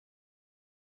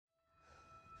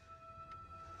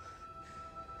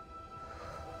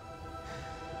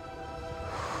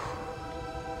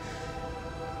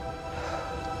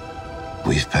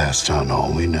We've passed on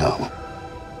all we know.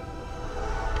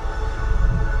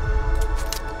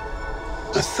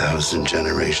 1,000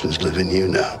 generations live in you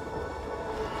now.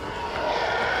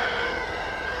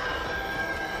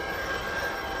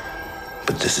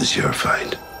 But this is your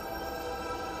fight.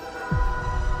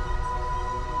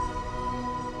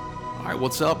 All right,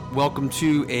 what's up? Welcome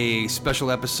to a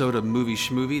special episode of Movie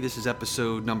Schmovie. This is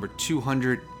episode number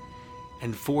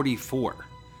 244.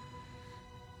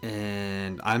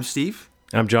 And I'm Steve.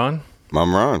 I'm John.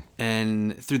 I'm Ron.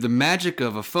 And through the magic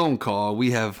of a phone call,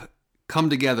 we have come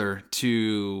together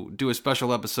to do a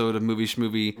special episode of Movie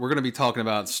Schmovie. We're going to be talking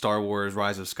about Star Wars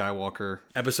Rise of Skywalker,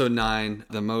 episode 9,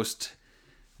 the most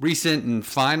recent and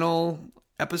final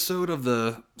episode of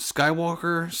the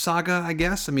Skywalker saga, I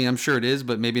guess. I mean, I'm sure it is,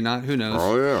 but maybe not. Who knows?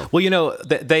 Oh, yeah. Well, you know,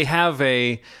 they have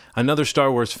another Star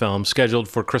Wars film scheduled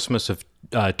for Christmas of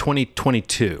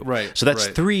 2022. Right. So that's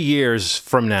right. 3 years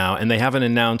from now, and they haven't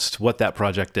announced what that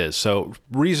project is. So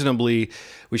reasonably,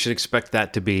 we should expect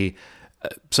that to be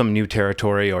some new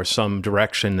territory or some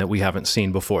direction that we haven't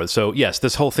seen before. So yes,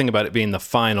 this whole thing about it being the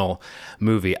final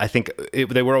movie, I think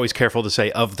they were always careful to say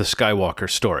of the Skywalker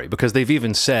story, because they've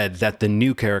even said that the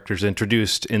new characters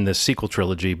introduced in the sequel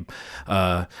trilogy,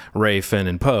 Rey, Finn,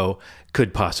 and Poe,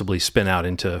 could possibly spin out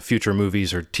into future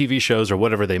movies or TV shows or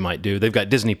whatever they might do. They've got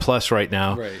Disney Plus right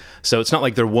now, Right. So it's not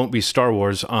like there won't be Star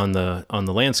Wars on the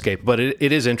landscape. But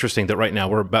it is interesting that right now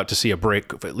we're about to see a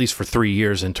break, at least for 3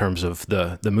 years, in terms of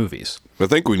the movies. I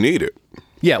think we need it.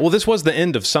 Yeah, well, this was the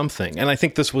end of something, and I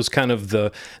think this was kind of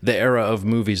the era of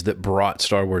movies that brought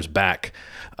Star Wars back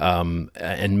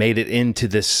and made it into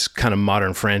this kind of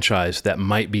modern franchise that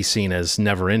might be seen as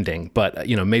never-ending. But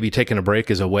you know, maybe taking a break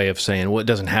is a way of saying, well, it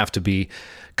doesn't have to be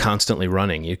constantly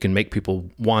running. You can make people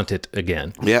want it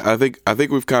again. Yeah, I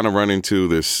think we've kind of run into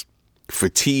this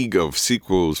fatigue of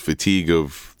sequels, fatigue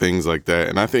of things like that,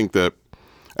 and I think that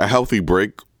a healthy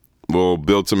break will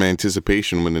build some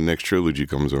anticipation when the next trilogy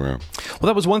comes around. Well,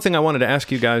 that was one thing I wanted to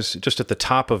ask you guys just at the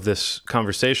top of this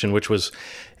conversation, which was,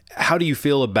 how do you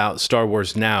feel about Star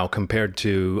Wars now compared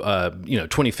to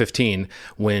 2015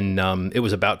 when it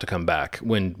was about to come back,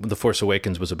 when The Force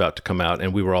Awakens was about to come out,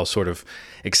 and we were all sort of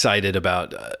excited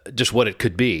about just what it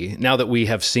could be. Now that we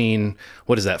have seen,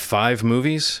 5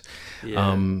 movies?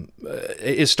 Yeah.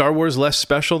 Is Star Wars less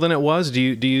special than it was? Do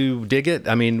you dig it?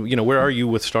 I mean, where are you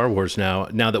with Star Wars now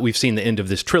that we've seen the end of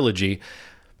this trilogy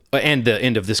and the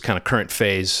end of this kind of current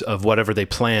phase of whatever they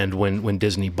planned when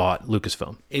Disney bought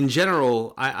Lucasfilm? In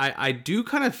general, I do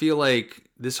kind of feel like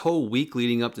this whole week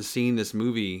leading up to seeing this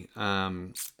movie,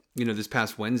 this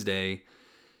past Wednesday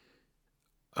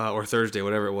or Thursday,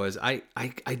 whatever it was, I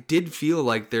did feel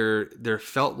like there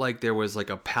felt like there was like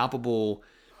a palpable,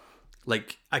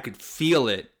 like I could feel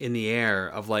it in the air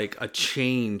of like a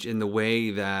change in the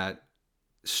way that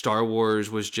Star Wars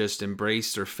was just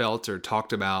embraced or felt or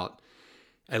talked about,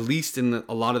 at least in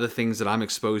a lot of the things that I'm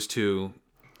exposed to,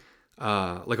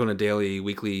 like on a daily,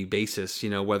 weekly basis,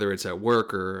 whether it's at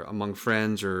work or among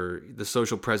friends or the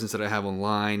social presence that I have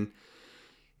online.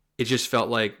 It just felt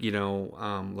like,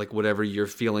 like whatever your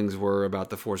feelings were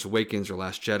about The Force Awakens or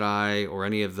Last Jedi or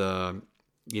any of the,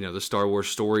 the Star Wars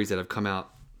stories that have come out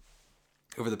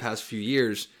over the past few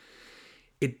years,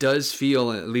 it does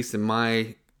feel, at least in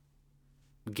my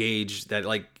gauge, that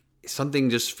like something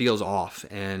just feels off.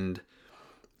 And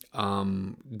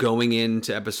going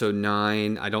into episode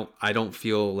 9, I don't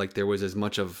feel like there was as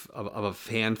much of a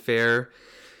fanfare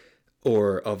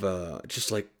or of a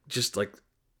just like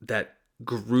that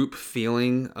group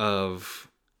feeling of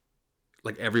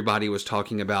like everybody was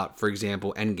talking about, for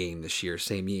example, Endgame this year,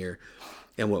 same year,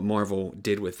 and what Marvel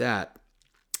did with that,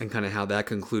 and kind of how that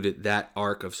concluded that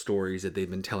arc of stories that they've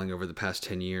been telling over the past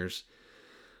 10 years.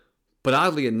 But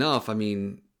oddly enough, I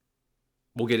mean,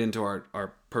 we'll get into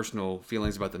our personal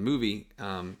feelings about the movie.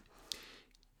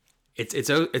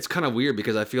 It's kind of weird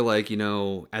because I feel like,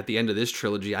 at the end of this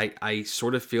trilogy, I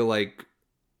sort of feel like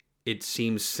it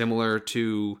seems similar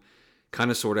to kind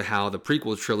of sort of how the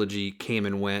prequel trilogy came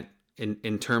and went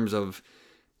in terms of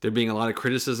there being a lot of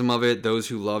criticism of it, those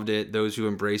who loved it, those who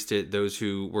embraced it, those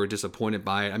who were disappointed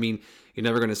by it. I mean, you're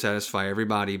never going to satisfy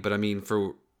everybody, but I mean,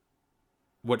 for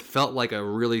what felt like a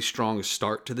really strong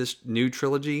start to this new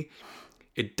trilogy,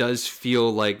 it does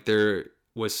feel like there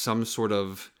was some sort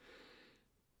of,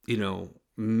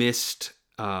 missed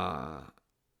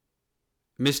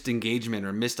engagement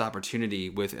or missed opportunity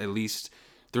with at least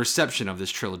the reception of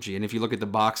this trilogy. And if you look at the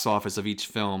box office of each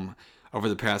film over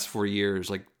the past 4 years,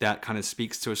 like that kind of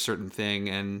speaks to a certain thing.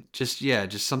 And just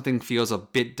something feels a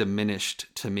bit diminished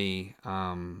to me.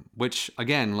 Which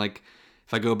again, like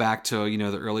if I go back to,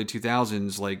 the early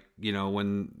 2000s, like,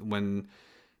 when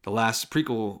the last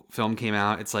prequel film came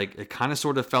out, it's like it kind of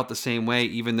sort of felt the same way,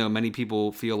 even though many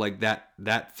people feel like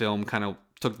that film kind of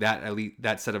took that, at least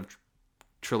that set of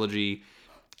trilogy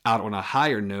out on a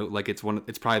higher note. Like it's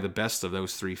probably the best of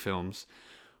those three films.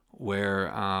 Where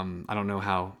I don't know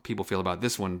how people feel about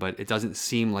this one, but it doesn't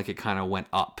seem like it kind of went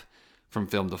up from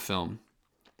film to film.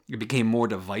 It became more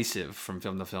divisive from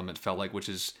film to film, it felt like, which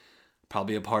is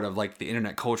probably a part of like the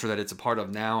internet culture that it's a part of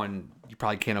now, and you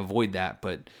probably can't avoid that,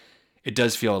 but it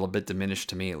does feel a little bit diminished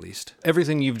to me, at least.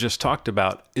 Everything you've just talked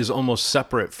about is almost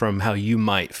separate from how you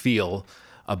might feel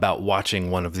about watching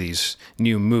one of these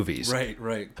new movies.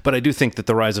 Right. But I do think that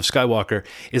The Rise of Skywalker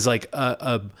is like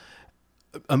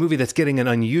a movie that's getting an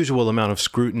unusual amount of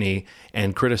scrutiny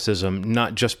and criticism,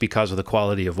 not just because of the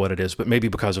quality of what it is, but maybe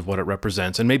because of what it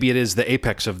represents. And maybe it is the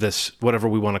apex of this, whatever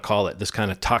we want to call it, this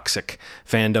kind of toxic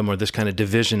fandom or this kind of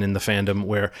division in the fandom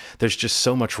where there's just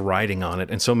so much riding on it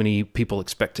and so many people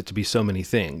expect it to be so many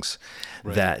things.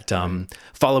 That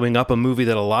following up a movie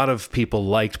that a lot of people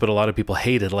liked, but a lot of people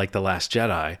hated, like The Last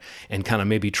Jedi, and kind of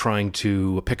maybe trying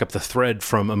to pick up the thread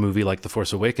from a movie like The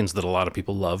Force Awakens that a lot of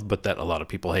people loved, but that a lot of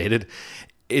people hated.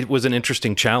 It was an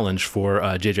interesting challenge for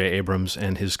J.J. Abrams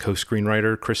and his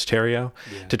co-screenwriter, Chris Terrio,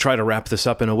 to try to wrap this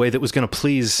up in a way that was going to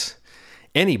please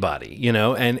anybody, you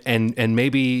know, and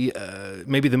maybe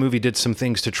the movie did some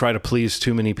things to try to please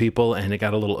too many people and it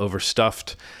got a little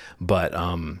overstuffed, but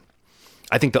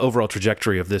I think the overall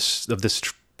trajectory of this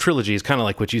trilogy is kind of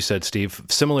like what you said, Steve,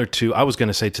 similar to, I was going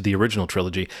to say, to the original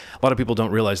trilogy. A lot of people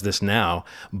don't realize this now,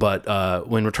 but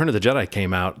when Return of the Jedi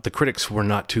came out, the critics were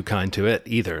not too kind to it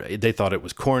either. They thought it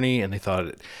was corny, and they thought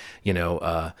it,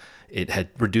 it had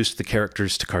reduced the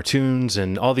characters to cartoons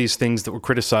and all these things that were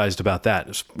criticized about that.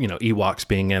 Ewoks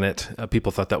being in it.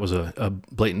 People thought that was a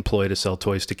blatant ploy to sell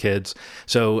toys to kids.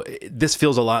 So this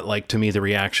feels a lot like, to me, the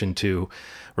reaction to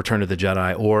Return of the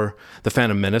Jedi or The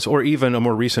Phantom Menace, or even a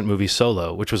more recent movie,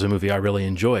 Solo, which was a movie I really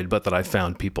enjoyed, but that I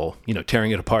found people,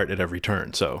 tearing it apart at every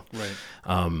turn. So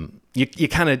you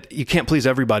can't please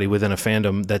everybody within a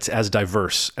fandom that's as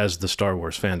diverse as the Star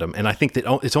Wars fandom. And I think that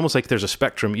it's almost like there's a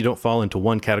spectrum. You don't fall into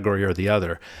one category or the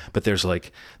other, but there's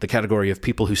like the category of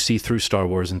people who see through Star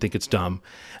Wars and think it's dumb.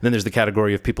 And then there's the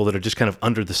category of people that are just kind of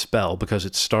under the spell because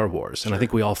it's Star Wars. And I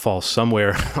think we all fall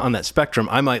somewhere on that spectrum.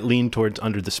 I might lean towards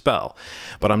under the spell,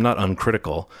 but I'm not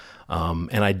uncritical.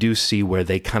 And I do see where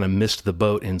they kind of missed the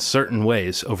boat in certain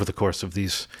ways over the course of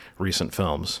these recent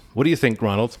films. What do you think,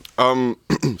 Ronald?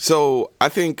 So I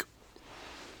think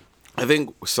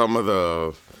some of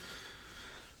the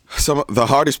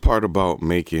hardest part about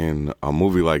making a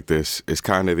movie like this is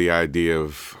kind of the idea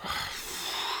of,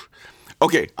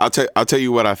 okay, I'll tell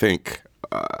you what I think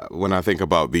when I think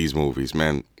about these movies,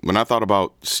 man. When I thought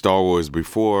about Star Wars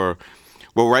before,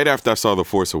 right after I saw The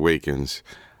Force Awakens,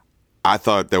 I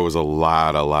thought there was a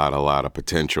lot of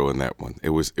potential in that one. It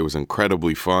was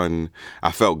incredibly fun.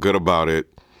 I felt good about it.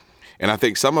 And I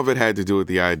think some of it had to do with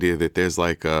the idea that there's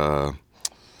like how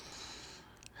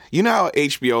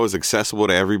HBO is accessible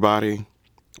to everybody,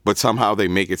 but somehow they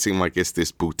make it seem like it's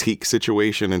this boutique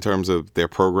situation in terms of their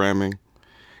programming.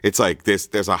 It's like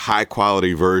there's a high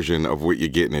quality version of what you're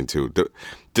getting into,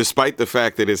 despite the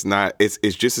fact that it's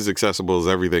just as accessible as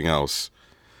everything else.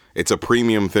 It's a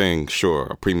premium thing, sure,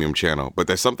 a premium channel, but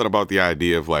there's something about the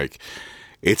idea of like,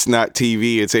 it's not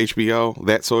TV, it's HBO,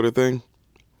 that sort of thing.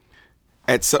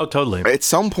 Totally. At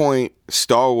some point,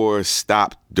 Star Wars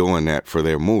stopped doing that for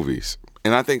their movies.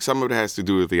 And I think some of it has to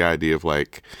do with the idea of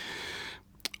like,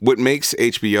 what makes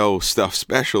HBO stuff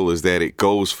special is that it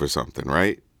goes for something,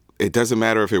 right? It doesn't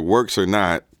matter if it works or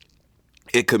not.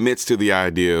 It commits to the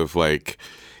idea of like,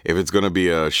 if it's going to be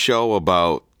a show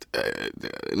about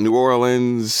New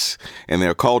Orleans and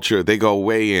their culture, they go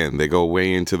way in. They go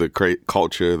way into the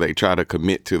culture. They try to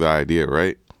commit to the idea,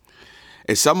 right?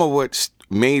 And some of what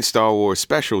made Star Wars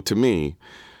special to me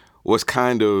was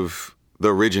kind of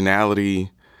the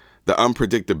originality, the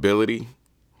unpredictability,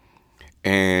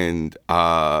 and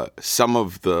some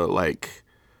of the, like,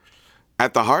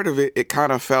 at the heart of it, it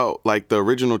kind of felt like the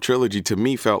original trilogy to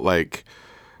me felt like,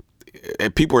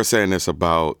 and people are saying this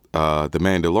about The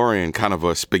Mandalorian, kind of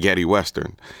a spaghetti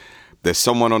Western. There's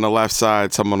someone on the left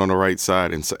side, someone on the right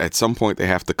side, and at some point they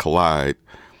have to collide.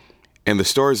 And the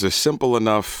stories are simple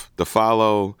enough to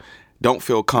follow, don't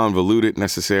feel convoluted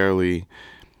necessarily.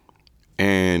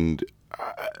 And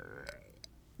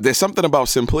there's something about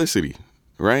simplicity,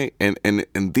 right?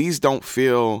 And these don't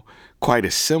feel quite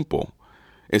as simple.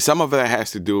 And some of that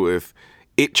has to do with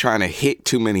it trying to hit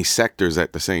too many sectors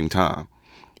at the same time.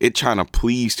 It trying to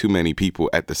please too many people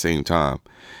at the same time.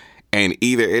 And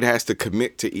either it has to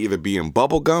commit to either being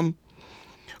bubblegum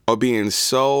or being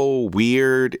so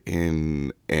weird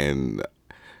and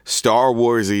Star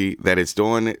Warsy that it's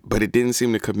doing it, but it didn't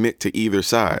seem to commit to either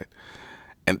side.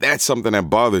 And that's something that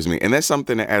bothers me. And that's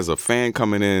something that, as a fan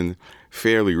coming in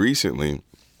fairly recently,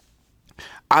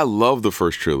 I love the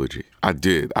first trilogy. I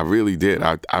did. I really did.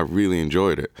 I really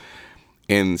enjoyed it.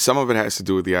 And some of it has to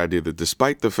do with the idea that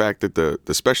despite the fact that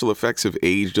the special effects have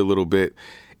aged a little bit,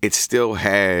 it still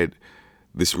had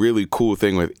this really cool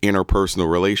thing with interpersonal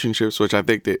relationships, which I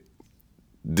think that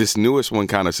this newest one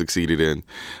kind of succeeded in.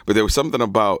 But there was something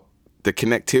about the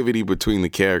connectivity between the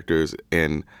characters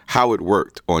and how it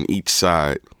worked on each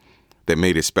side that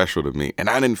made it special to me. And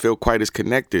I didn't feel quite as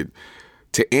connected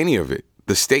to any of it.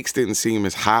 The stakes didn't seem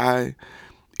as high.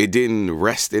 It didn't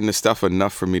rest in the stuff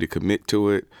enough for me to commit to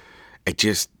it.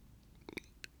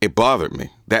 It bothered me.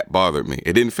 That bothered me.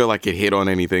 It didn't feel like it hit on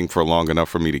anything for long enough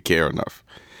for me to care enough.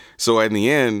 So in the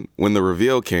end, when the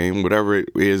reveal came, whatever it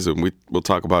is, and we'll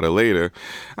talk about it later,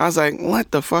 I was like,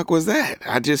 what the fuck was that?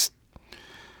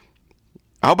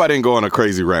 I hope I didn't go on a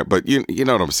crazy rant, but you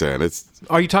know what I'm saying.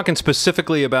 Are you talking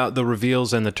specifically about the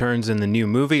reveals and the turns in the new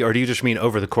movie, or do you just mean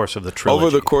over the course of the trilogy?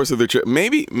 Over the course of the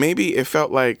maybe it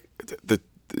felt like the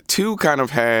two kind of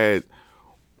had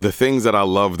the things that I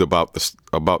loved about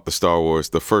the Star Wars,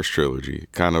 the first trilogy,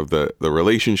 kind of the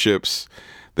relationships,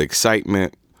 the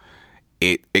excitement.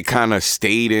 It kind of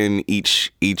stayed in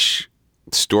each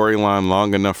storyline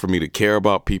long enough for me to care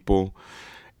about people.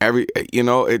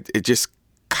 It just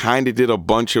kind of did a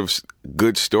bunch of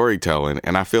good storytelling,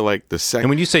 and I feel like the second. And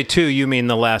when you say two, you mean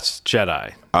The Last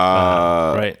Jedi,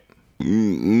 right?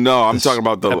 No, I'm talking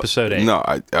about the episode 8. No,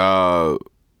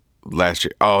 Last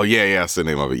Jedi. Oh yeah, that's the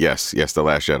name of it. Yes, The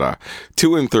Last Jedi.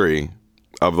 2 and 3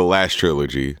 of the last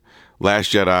trilogy,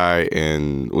 Last Jedi,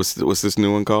 and what's this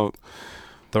new one called?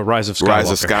 The Rise of Skywalker.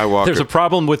 Rise of Skywalker. There's a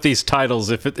problem with these titles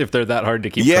if they're that hard to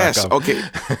keep track of. Okay.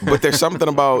 But there's something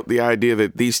about the idea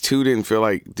that the 2 and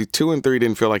 3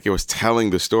 didn't feel like it was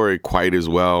telling the story quite as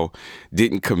well,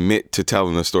 didn't commit to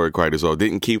telling the story quite as well,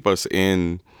 didn't keep us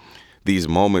in these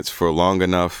moments for long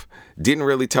enough, didn't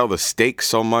really tell the stakes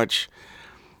so much.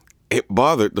 It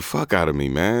bothered the fuck out of me,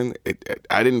 man.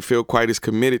 I didn't feel quite as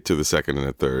committed to the second and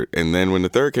the third. And then when the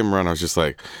third came around, I was just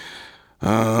like,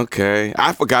 okay.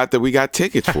 I forgot that we got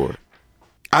tickets for it.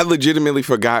 I legitimately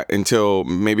forgot until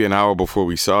maybe an hour before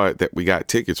we saw it that we got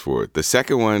tickets for it. The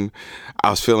second one, I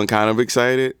was feeling kind of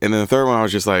excited. And then the third one, I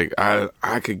was just like,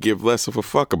 I could give less of a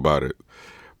fuck about it.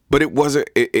 But it wasn't,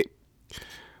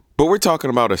 but we're talking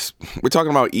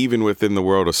about even within the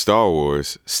world of Star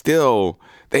Wars, still,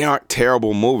 they aren't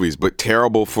terrible movies, but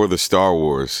terrible for the Star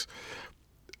Wars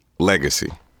legacy.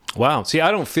 Wow. See,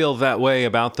 I don't feel that way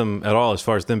about them at all as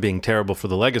far as them being terrible for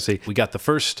the legacy. We got the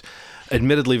first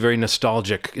admittedly very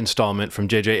nostalgic installment from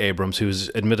J.J. Abrams, who's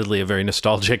admittedly a very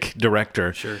nostalgic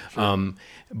director. Sure.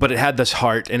 But it had this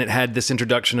heart, and it had this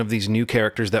introduction of these new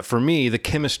characters that, for me, the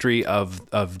chemistry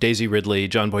of Daisy Ridley,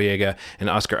 John Boyega, and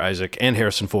Oscar Isaac, and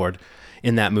Harrison Ford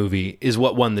in that movie is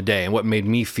what won the day and what made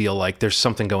me feel like there's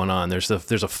something going on. There's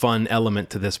a fun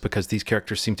element to this because these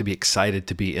characters seem to be excited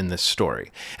to be in this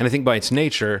story. And I think by its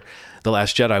nature, The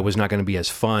Last Jedi was not going to be as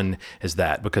fun as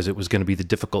that because it was going to be the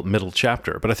difficult middle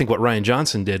chapter. But I think what Rian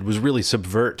Johnson did was really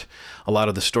subvert a lot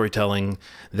of the storytelling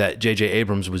that J.J.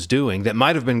 Abrams was doing that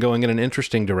might have been going in an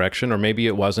interesting direction, or maybe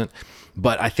it wasn't.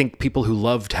 But I think people who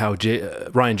loved how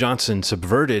Rian Johnson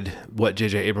subverted what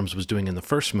J.J. Abrams was doing in the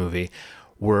first movie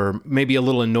were maybe a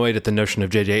little annoyed at the notion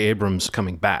of J.J. Abrams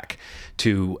coming back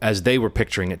to, as they were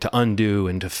picturing it, to undo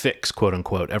and to fix, quote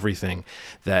unquote, everything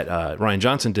that Rian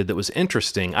Johnson did that was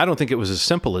interesting. I don't think it was as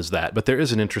simple as that, but there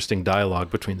is an interesting dialogue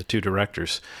between the two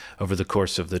directors over the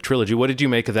course of the trilogy. What did you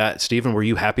make of that, Stephen? Were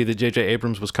you happy that J.J.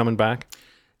 Abrams was coming back?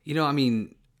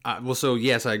 So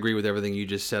yes, I agree with everything you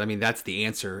just said. I mean, that's the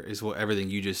answer, is what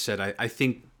everything you just said. I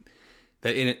think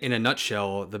that in a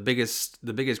nutshell, the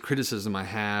biggest criticism I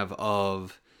have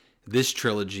of this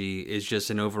trilogy is just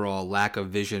an overall lack of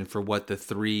vision for what the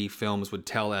 3 films would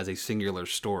tell as a singular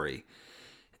story.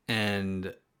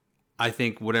 And I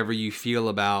think whatever you feel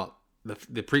about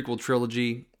the prequel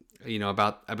trilogy,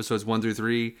 about episodes 1 through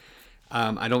 3,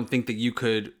 I don't think that you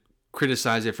could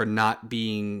criticize it for not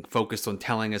being focused on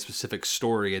telling a specific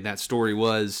story. And that story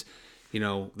was,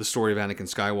 the story of Anakin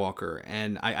Skywalker.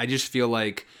 And I just feel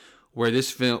like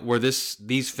these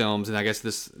films, and I guess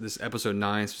this episode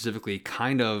 9 specifically,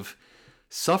 kind of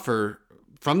suffer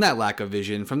from that lack of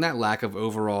vision, from that lack of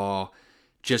overall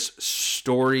just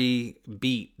story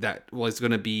beat that was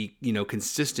going to be,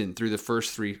 consistent through the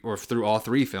first 3, or through all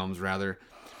 3 films rather.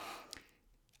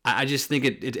 I just think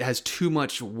it has too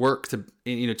much work to,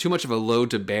 too much of a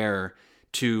load to bear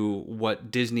to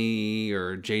what Disney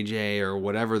or JJ or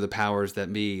whatever the powers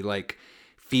that be like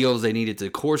feels they needed to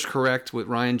course correct what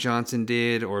Rian Johnson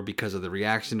did, or because of the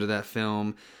reaction to that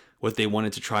film, what they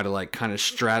wanted to try to like kind of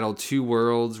straddle two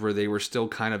worlds where they were still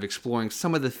kind of exploring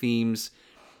some of the themes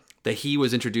that he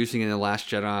was introducing in The Last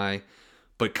Jedi,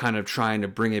 but kind of trying to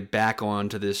bring it back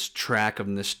onto this track of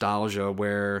nostalgia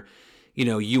where, you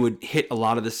know, you would hit a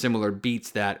lot of the similar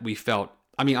beats that we felt.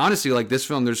 I mean, honestly, like this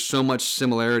film, there's so much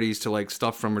similarities to like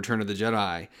stuff from Return of the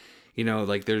Jedi. You know,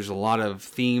 like there's a lot of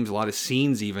themes, a lot of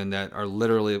scenes even that are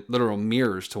literal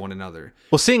mirrors to one another.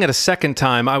 Well, seeing it a second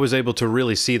time, I was able to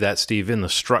really see that, Steve, in the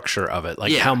structure of it,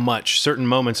 like how much certain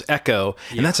moments echo.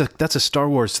 And that's a Star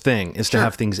Wars thing, is to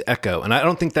have things echo. And I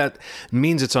don't think that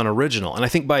means it's unoriginal. And I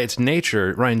think by its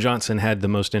nature, Rian Johnson had the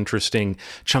most interesting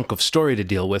chunk of story to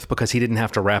deal with because he didn't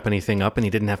have to wrap anything up and he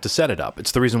didn't have to set it up.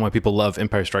 It's the reason why people love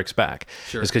Empire Strikes Back.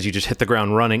 Is because you just hit the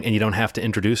ground running and you don't have to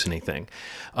introduce anything.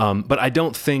 But I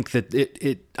don't think that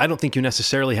I don't think you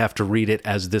necessarily have to read it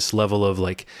as this level of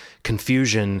like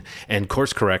confusion and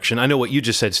course correction. I know what you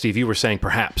just said, Steve. You were saying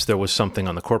perhaps there was something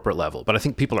on the corporate level, but I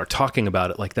think people are talking about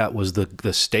it like that was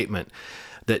the statement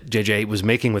that JJ was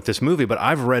making with this movie. But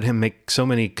I've read him make so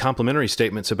many complimentary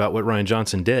statements about what Rian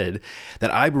Johnson did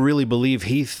that I really believe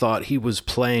he thought he was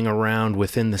playing around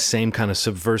within the same kind of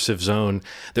subversive zone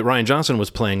that Rian Johnson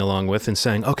was playing along with and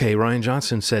saying, okay, Rian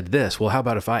Johnson said this. Well, how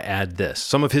about if I add this?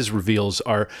 Some of his reveals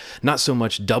are not so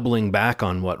much doubling back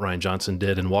on what Rian Johnson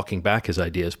did and walking back his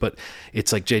ideas, but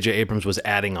it's like JJ Abrams was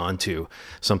adding on to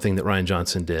something that Rian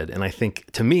Johnson did. And I think,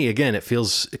 to me, again, it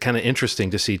feels kind of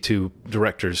interesting to see two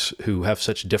directors who have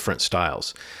such different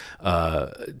styles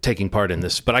taking part in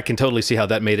this. But I can totally see how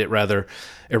that made it rather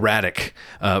erratic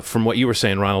from what you were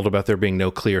saying, Ronald, about there being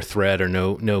no clear thread or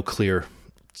no clear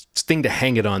thing to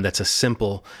hang it on that's a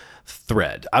simple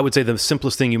thread. I would say the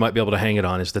simplest thing you might be able to hang it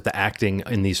on is that the acting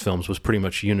in these films was pretty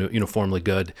much uniformly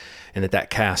good, and that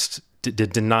cast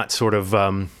did not sort of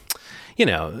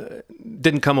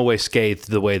didn't come away scathed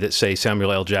the way that, say,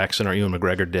 Samuel L. Jackson or Ewan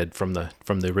McGregor did from the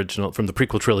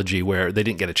prequel trilogy, where they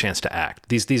didn't get a chance to act.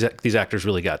 These actors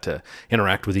really got to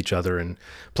interact with each other and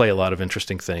play a lot of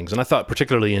interesting things. And I thought,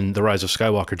 particularly in The Rise of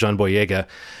Skywalker, John Boyega,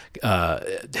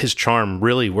 his charm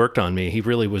really worked on me. He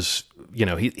really was,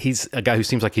 he's a guy who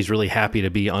seems like he's really happy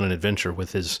to be on an adventure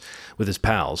with his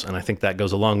pals, and I think that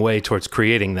goes a long way towards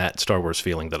creating that Star Wars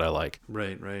feeling that I like.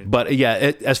 Right. But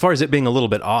yeah, as far as it being a little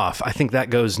bit off, I think that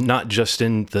goes not just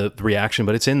in the reaction,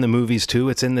 but it's in the movies too.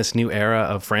 It's in this new era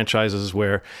of franchises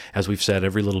where, as we've said,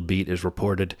 every little beat is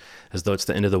reported as though it's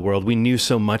the end of the world. We knew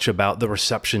so much about the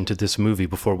reception to this movie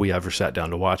before we ever sat down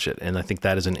to watch it, and I think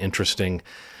that is an interesting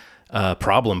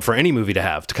problem for any movie to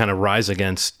have, to kind of rise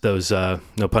against those, no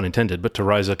pun intended, but to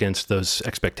rise against those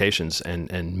expectations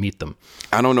and meet them.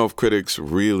 I don't know if critics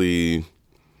really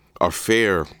are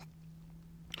fair,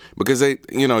 because they,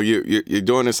 you're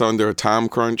doing this under a time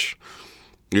crunch.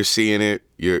 You're seeing it.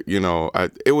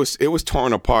 It was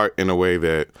torn apart in a way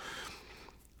that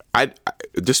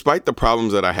despite the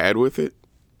problems that I had with it,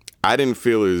 I didn't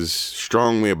feel as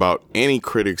strongly about any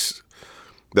critics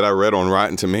that I read on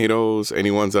Rotten Tomatoes, any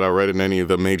ones that I read in any of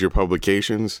the major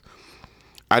publications.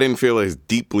 I didn't feel as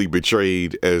deeply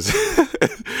betrayed as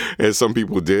as some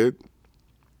people did.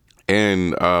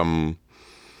 And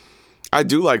I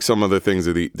do like some of the things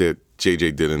that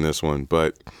JJ did in this one.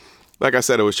 But like I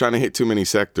said, it was trying to hit too many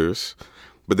sectors.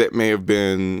 But that may have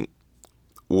been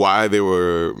why they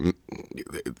were,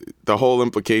 the whole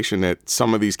implication that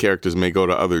some of these characters may go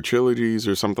to other trilogies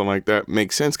or something like that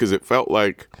makes sense, because it felt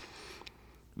like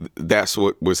that's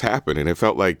what was happening. It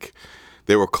felt like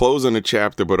they were closing a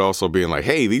chapter, but also being like,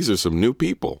 hey, these are some new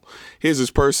people. Here's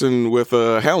this person with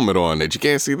a helmet on that you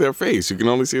can't see their face. You can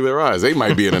only see their eyes. They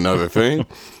might be in another thing.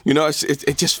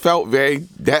 It just felt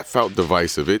that felt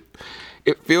divisive. It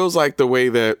feels like the way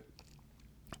that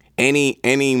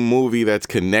any movie that's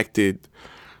connected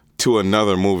to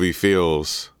another movie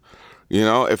feels.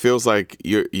 It feels like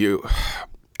you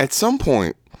at some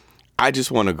point, I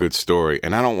just want a good story,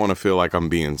 and I don't want to feel like I'm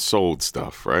being sold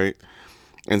stuff, right?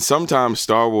 And sometimes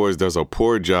Star Wars does a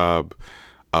poor job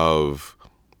of,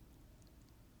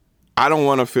 I don't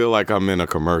want to feel like I'm in a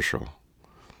commercial.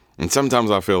 And sometimes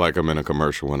I feel like I'm in a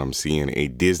commercial when I'm seeing a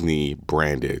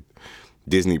Disney-branded,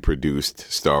 Disney-produced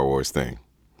Star Wars thing.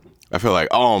 I feel like,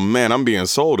 oh man, I'm being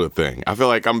sold a thing. I feel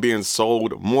like I'm being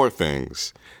sold more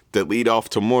things that lead off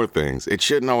to more things. It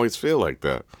shouldn't always feel like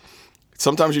that.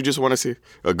 Sometimes you just want to see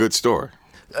a good story.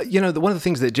 One of the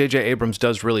things that J.J. Abrams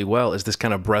does really well is this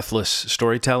kind of breathless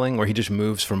storytelling where he just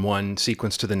moves from one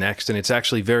sequence to the next. And it's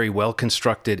actually very well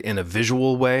constructed in a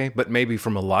visual way, but maybe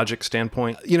from a logic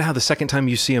standpoint. You know how the second time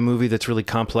you see a movie that's really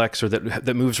complex or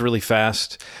that moves really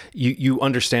fast, you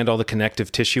understand all the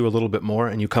connective tissue a little bit more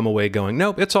and you come away going,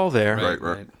 nope, it's all there.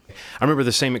 Right. I remember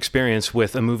the same experience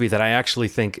with a movie that I actually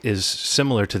think is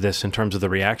similar to this in terms of the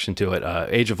reaction to it,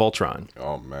 Age of Ultron.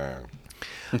 Oh, man.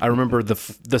 I remember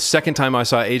the second time I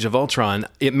saw Age of Ultron,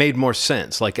 it made more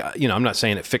sense. Like, I'm not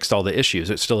saying it fixed all the issues.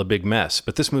 It's still a big mess.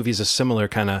 But this movie is a similar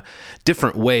kind of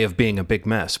different way of being a big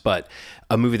mess, but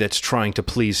a movie that's trying to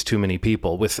please too many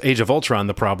people. With Age of Ultron,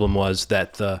 the problem was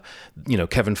that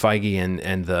Kevin Feige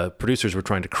and the producers were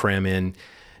trying to cram in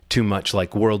too much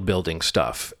like world building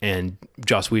stuff, and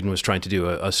Joss Whedon was trying to do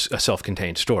a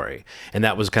self-contained story, and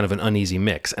that was kind of an uneasy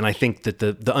mix. And I think that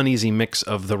the uneasy mix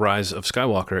of The Rise of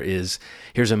Skywalker is,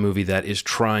 here's a movie that is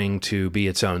trying to be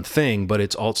its own thing, but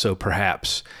it's also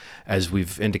perhaps, as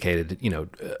we've indicated,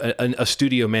 a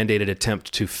studio mandated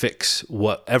attempt to fix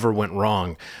whatever went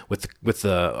wrong with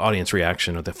the audience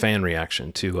reaction or the fan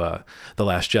reaction to The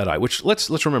Last Jedi, which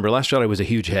let's remember, Last Jedi was a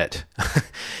huge hit,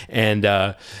 and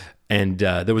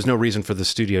there was no reason for the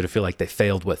studio to feel like they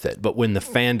failed with it. But when the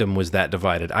fandom was that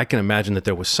divided, I can imagine that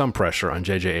there was some pressure on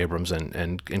J.J. Abrams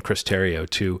and Chris Terrio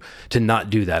to not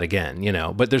do that again,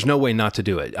 But there's no way not to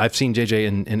do it. I've seen J.J.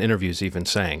 in interviews even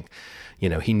saying,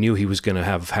 he knew he was going to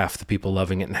have half the people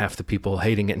loving it and half the people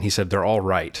hating it. And he said, they're all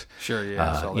right. Sure,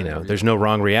 yeah. There's no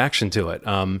wrong reaction to it.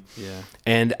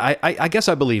 And I guess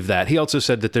I believe that. He also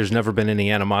said that there's never been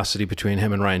any animosity between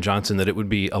him and Rian Johnson, that it would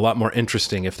be a lot more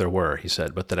interesting if there were, he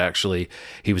said, but that actually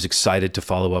he was excited to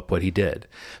follow up what he did.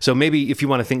 So maybe if you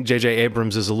want to think J.J.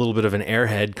 Abrams is a little bit of an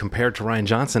airhead compared to Rian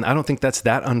Johnson, I don't think that's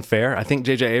that unfair. I think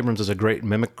J.J. Abrams is a great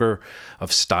mimicker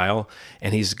of style,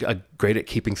 and he's great at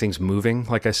keeping things moving,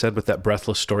 like I said, with that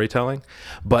breathless storytelling.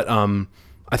 But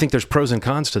I think there's pros and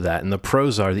cons to that. And the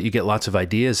pros are that you get lots of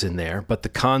ideas in there, but the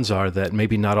cons are that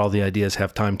maybe not all the ideas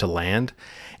have time to land.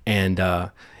 And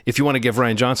if you want to give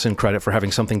Rian Johnson credit for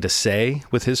having something to say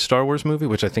with his Star Wars movie,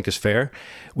 which I think is fair,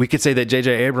 we could say that J.J.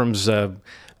 Abrams,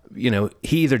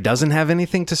 he either doesn't have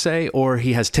anything to say or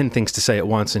he has 10 things to say at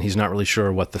once and he's not really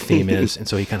sure what the theme is. And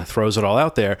so he kind of throws it all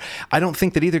out there. I don't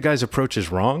think that either guy's approach is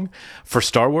wrong for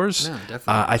Star Wars. No,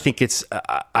 definitely.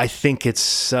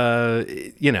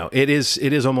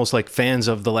 It is almost like fans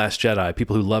of The Last Jedi,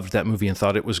 people who loved that movie and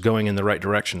thought it was going in the right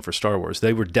direction for Star Wars.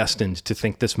 They were destined to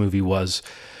think this movie was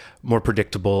more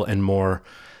predictable and more,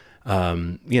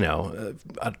 trying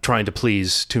to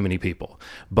please too many people.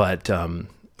 But,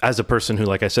 as a person who,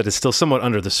 like I said, is still somewhat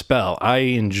under the spell, I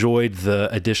enjoyed the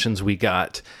additions we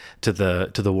got to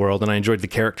the world, and I enjoyed the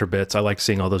character bits. I liked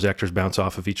seeing all those actors bounce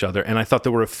off of each other, and I thought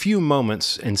there were a few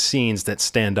moments and scenes that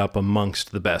stand up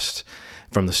amongst the best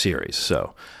from the series.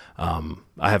 So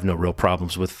I have no real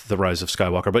problems with The Rise of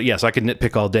Skywalker. But yes, I could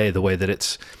nitpick all day the way that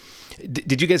it's...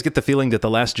 Did you guys get the feeling that The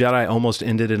Last Jedi almost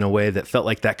ended in a way that felt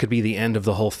like that could be the end of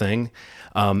the whole thing?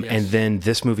 Yes. And then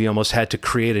this movie almost had to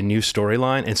create a new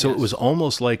storyline. And so It was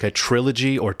almost like a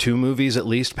trilogy or two movies at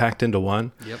least packed into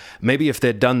one. Yep. Maybe if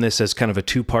they'd done this as kind of a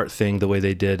two-part thing, the way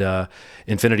they did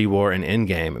Infinity War and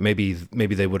Endgame, maybe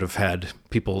they would have had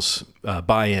people's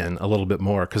buy-in a little bit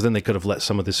more, because then they could have let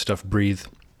some of this stuff breathe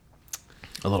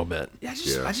a little bit. Yeah,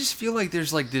 I just feel like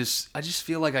there's like this... I just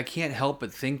feel like I can't help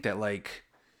but think that like...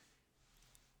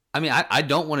 I mean, I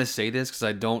don't want to say this because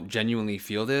I don't genuinely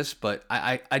feel this, but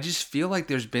I just feel like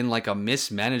there's been like a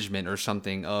mismanagement or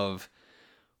something of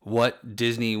what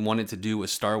Disney wanted to do with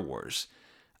Star Wars.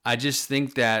 I just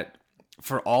think that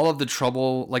for all of the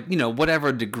trouble, like,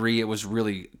 whatever degree it was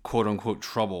really quote unquote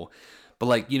trouble, but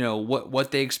like,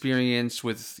 what they experienced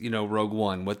with, Rogue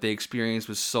One, what they experienced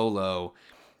with Solo,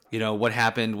 what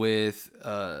happened with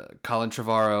Colin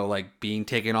Trevorrow, like being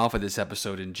taken off of this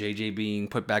episode and JJ being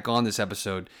put back on this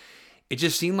episode. It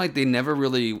just seemed like they never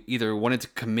really either wanted to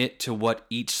commit to what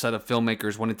each set of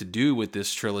filmmakers wanted to do with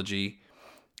this trilogy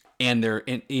and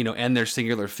their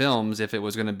singular films, if that's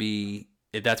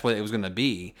what it was going to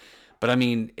be. But I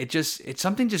mean,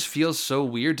 something just feels so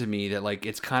weird to me that like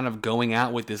it's kind of going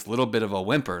out with this little bit of a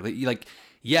whimper. Like,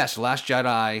 yes, Last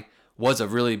Jedi was a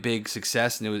really big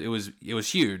success and it was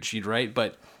huge, right?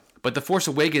 But The Force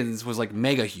Awakens was like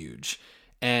mega huge,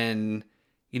 and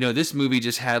this movie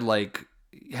just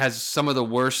has some of the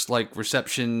worst like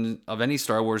reception of any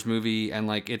Star Wars movie, and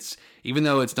like even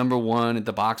though it's number one at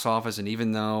the box office, and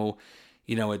even though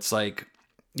it's like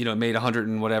it made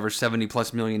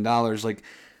 $170+ million, like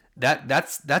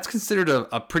that's considered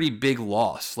a pretty big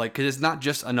loss, like, because it's not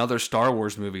just another Star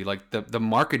Wars movie. Like the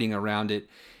marketing around it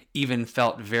even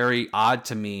felt very odd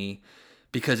to me,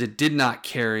 because it did not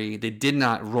carry, they did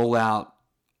not roll out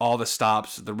all the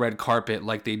stops, the red carpet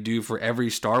like they do for every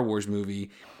Star Wars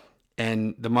movie.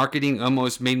 And the marketing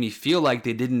almost made me feel like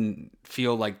they didn't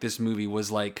feel like this movie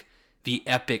was like the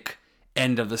epic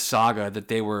end of the saga that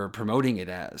they were promoting it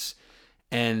as.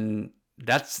 And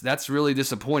that's really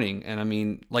disappointing. And I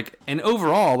mean, like, and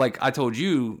overall, like I told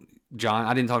you, John,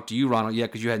 I didn't talk to you, Ronald, yet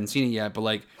because you hadn't seen it yet, but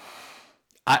like,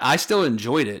 I still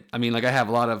enjoyed it. I mean, like, I have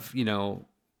a lot of,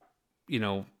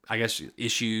 I guess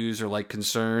issues or like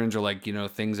concerns or like,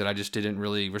 things that I just didn't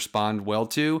really respond well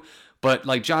to. But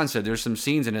like John said, there's some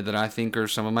scenes in it that I think are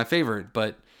some of my favorite,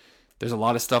 but there's a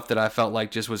lot of stuff that I felt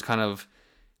like just was kind of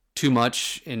too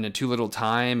much in too little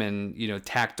time and,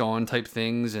 tacked on type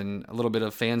things and a little bit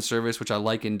of fan service, which I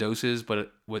like in doses, but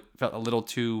it felt a little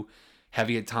too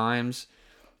heavy at times.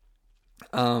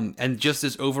 And just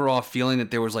this overall feeling that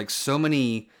there was like so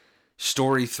many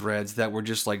story threads that were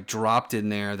just like dropped in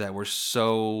there that were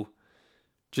so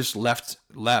just left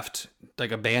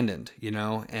like abandoned,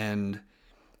 and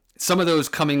some of those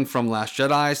coming from Last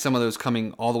Jedi, some of those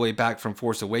coming all the way back from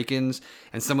Force Awakens,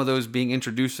 and some of those being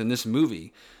introduced in this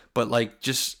movie. But like,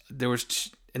 just there was,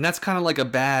 and that's kind of a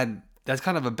bad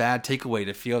takeaway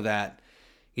to feel that,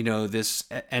 this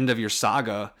end of your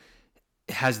saga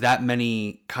has that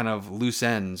many kind of loose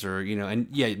ends, or, and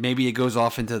yeah, maybe it goes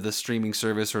off into the streaming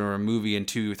service or a movie in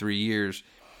 2 or 3 years,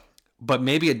 but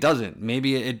maybe it doesn't.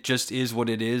 Maybe it just is what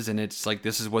it is. And it's like,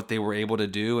 this is what they were able to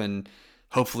do. And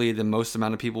hopefully the most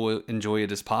amount of people will enjoy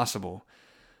it as possible.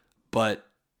 But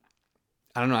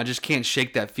I don't know. I just can't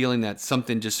shake that feeling that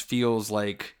something just feels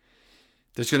like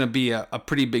there's going to be a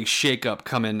pretty big shakeup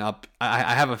coming up.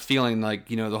 I have a feeling like,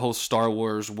 the whole Star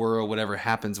Wars world, whatever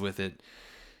happens with it,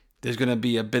 there's going to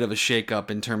be a bit of a shakeup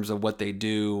in terms of what they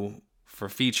do for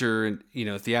feature,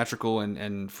 theatrical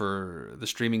and for the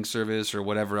streaming service or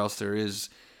whatever else there is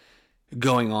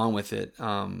going on with it.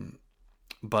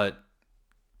 But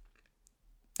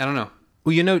I don't know.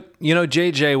 Well,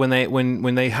 JJ,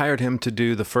 when they hired him to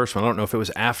do the first one, I don't know if it was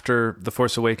after The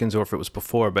Force Awakens or if it was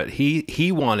before, but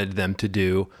he wanted them to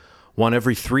do one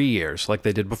every 3 years like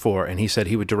they did before, and he said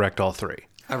he would direct all three.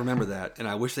 I remember that, and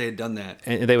I wish they had done that.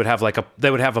 And they would have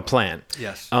a plan.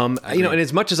 Yes. And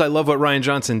as much as I love what Rian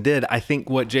Johnson did, I think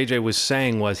what JJ was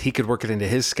saying was he could work it into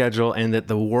his schedule, and that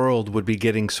the world would be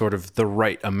getting sort of the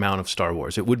right amount of Star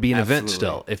Wars. It would be an event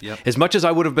still. As much as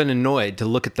I would have been annoyed to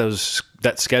look at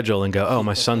that schedule and go, "Oh,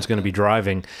 my son's going to be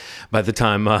driving by the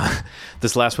time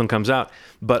this last one comes out,"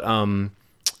 but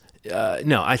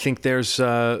no, I think there's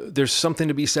something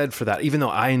to be said for that. Even though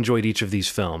I enjoyed each of these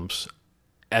films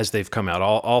as they've come out,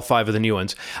 all 5 of the new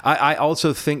ones. I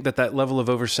also think that level of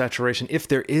oversaturation, if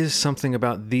there is something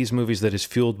about these movies that is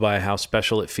fueled by how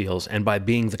special it feels and by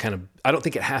being the kind of, I don't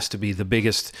think it has to be the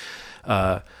biggest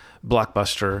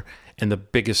blockbuster and the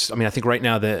biggest, I think right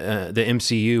now the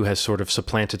MCU has sort of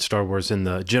supplanted Star Wars in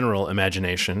the general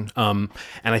imagination. And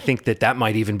I think that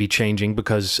might even be changing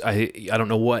because I don't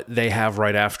know what they have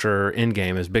right after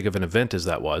Endgame, as big of an event as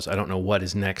that was. I don't know what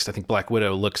is next. I think Black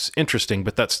Widow looks interesting,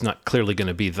 but that's not clearly going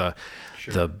to be the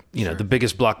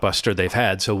biggest blockbuster they've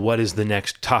had. So what is the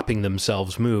next topping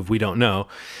themselves move? We don't know.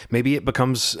 Maybe it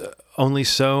becomes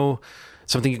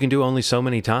something you can do only so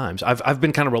many times. I've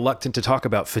been kind of reluctant to talk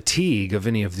about fatigue of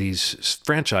any of these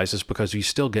franchises because you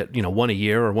still get, one a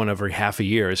year or one every half a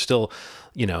year is still,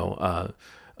 a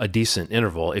decent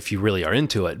interval if you really are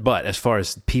into it. But as far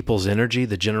as people's energy,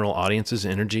 the general audience's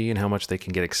energy and how much they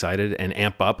can get excited and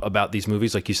amp up about these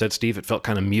movies, like you said, Steve, it felt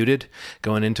kind of muted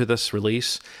going into this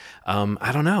release.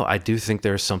 I don't know. I do think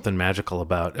there's something magical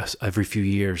about us every few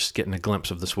years getting a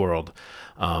glimpse of this world.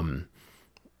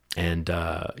 And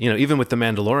even with The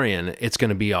Mandalorian, it's going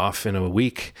to be off in a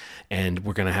week, and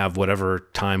we're going to have whatever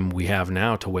time we have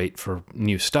now to wait for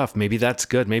new stuff. Maybe that's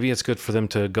good. Maybe it's good for them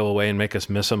to go away and make us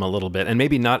miss them a little bit, and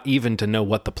maybe not even to know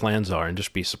what the plans are and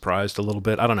just be surprised a little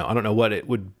bit. I don't know. I don't know what it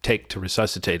would take to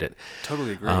resuscitate it.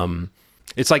 Totally agree.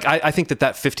 It's like I think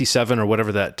that 57 or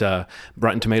whatever that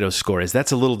Rotten Tomatoes score is,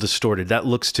 that's a little distorted. That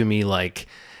looks to me like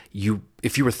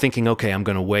if you were thinking, okay, I'm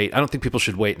going to wait, I don't think people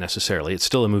should wait necessarily. It's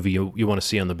still a movie you want to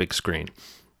see on the big screen.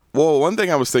 Well, one thing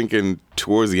I was thinking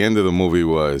towards the end of the movie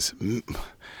was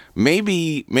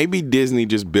maybe Disney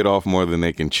just bit off more than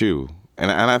they can chew.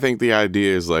 And I think the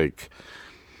idea is like,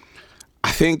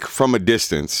 I think from a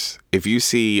distance, if you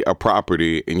see a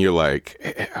property and you're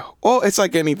like, oh, it's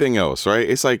like anything else, right?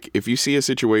 It's like if you see a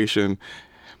situation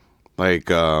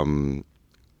like,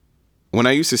 when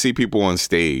I used to see people on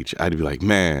stage, I'd be like,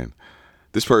 man,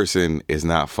 this person is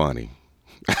not funny.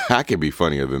 I can be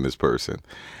funnier than this person.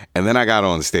 And then I got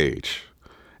on stage,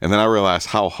 and then I realized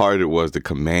how hard it was to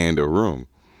command a room.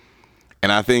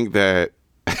 And I think that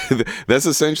That's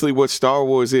essentially what Star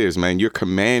Wars is, man. You're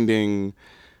commanding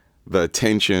the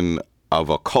attention of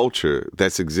a culture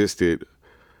that's existed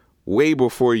way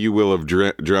before you will have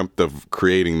dreamt of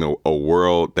creating a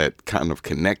world that kind of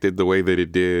connected the way that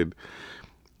it did.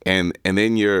 And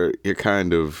then you're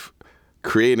kind of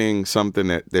creating something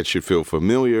that should feel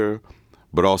familiar,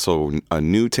 but also a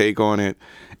new take on it.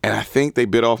 And I think they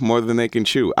bit off more than they can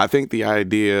chew. I think the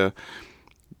idea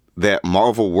that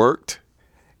Marvel worked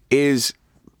is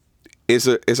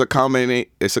a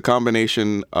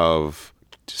combination of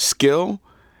skill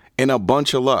and a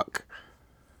bunch of luck.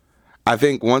 I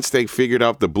think once they figured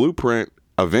out the blueprint,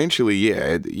 eventually,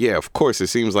 yeah, of course, it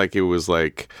seems like it was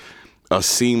like a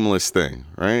seamless thing,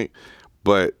 right?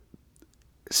 But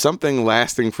something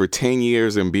lasting for 10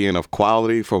 years and being of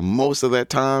quality for most of that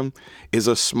time is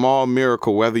a small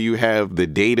miracle, whether you have the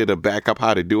data to back up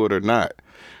how to do it or not,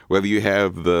 whether you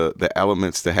have the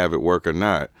elements to have it work or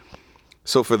not.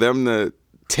 So for them to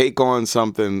take on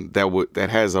something that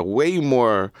has a way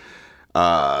more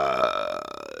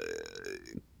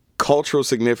cultural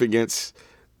significance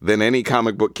than any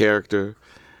comic book character,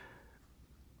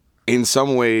 in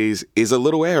some ways is a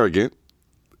little arrogant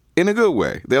in a good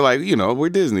way. They're like, we're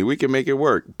Disney, we can make it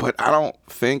work. But I don't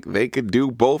think they could do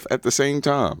both at the same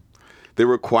time. They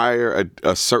require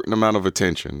a certain amount of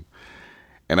attention.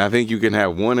 And I think you can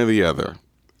have one or the other.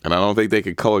 And I don't think they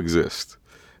could coexist.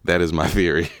 That is my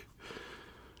theory.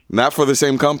 Not for the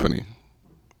same company.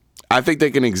 I think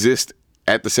they can exist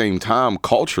at the same time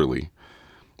culturally.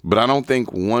 But I don't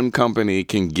think one company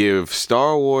can give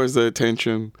Star Wars the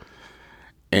attention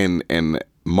and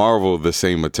Marvel the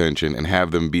same attention and have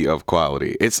them be of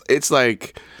quality. It's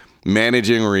like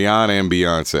managing Rihanna and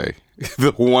Beyonce.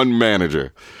 The one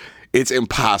manager. It's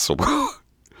impossible.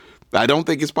 I don't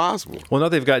think it's possible. Well, now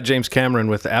they've got James Cameron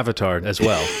with Avatar as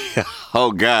well.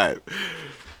 Oh, God.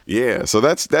 Yeah, so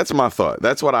that's my thought.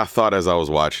 That's what I thought as I was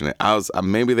watching it.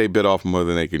 Maybe they bit off more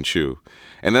than they can chew.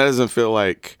 And that doesn't feel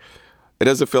like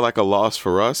a loss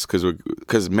for us because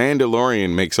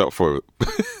Mandalorian makes up for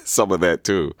some of that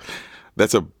too.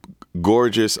 That's a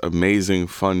gorgeous, amazing,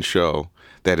 fun show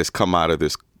that has come out of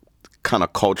this kind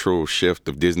of cultural shift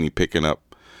of Disney picking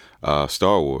up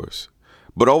Star Wars.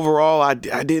 But overall, I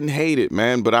didn't hate it,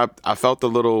 man. But I felt a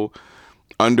little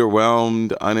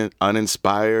underwhelmed,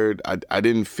 uninspired. I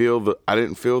didn't feel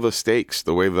the stakes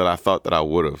the way that I thought that I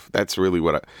would have. That's really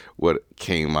what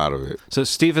came out of it. So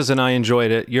Steve is an I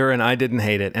enjoyed it. You're an I didn't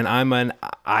hate it, and I'm an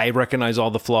I recognize all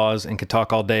the flaws and could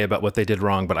talk all day about what they did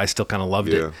wrong, but I still kind of loved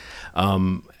it.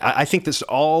 I think this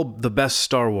all the best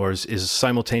Star Wars is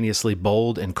simultaneously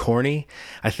bold and corny.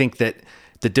 I think that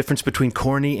the difference between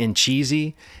corny and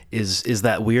cheesy is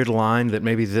that weird line that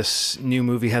maybe this new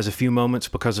movie has a few moments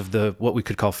because of the what we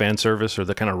could call fan service or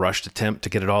the kind of rushed attempt to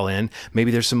get it all in.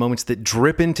 Maybe there's some moments that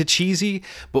drip into cheesy,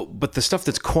 but the stuff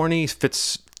that's corny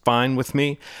fits fine with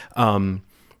me.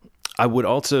 I would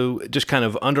also just kind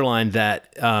of underline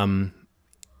that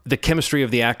the chemistry of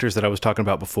the actors that I was talking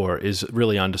about before is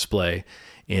really on display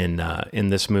in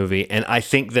this movie, and I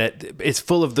think that it's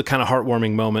full of the kind of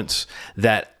heartwarming moments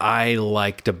that I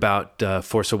liked about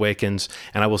Force Awakens.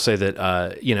 And I will say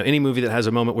that any movie that has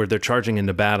a moment where they're charging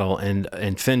into battle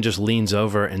and Finn just leans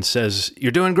over and says,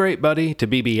 "You're doing great, buddy," to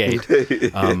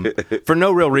BB-8 for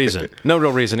no real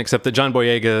reason except that John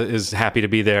Boyega is happy to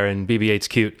be there and BB-8's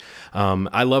cute.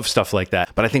 I love stuff like that.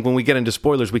 But I think when we get into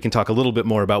spoilers, we can talk a little bit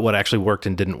more about what actually worked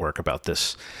and didn't work about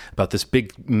this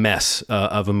big mess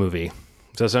of a movie.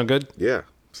 Does that sound good? Yeah,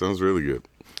 sounds really good.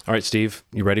 All right, Steve,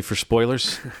 you ready for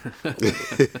spoilers?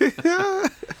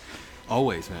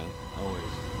 Always, man. Always.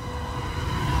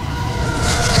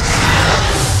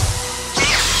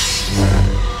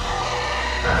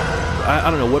 I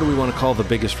don't know, what do we want to call the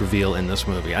biggest reveal in this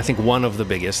movie? I think one of the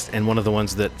biggest, and one of the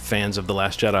ones that fans of The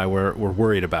Last Jedi were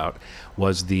worried about,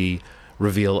 was the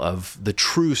reveal of the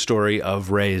true story of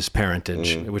Rey's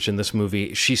parentage, which in this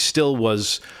movie, she still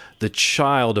was the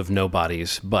child of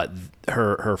nobodies, but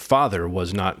her father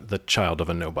was not the child of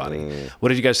a nobody. What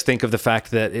did you guys think of the fact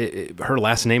that her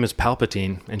last name is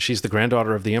Palpatine, and she's the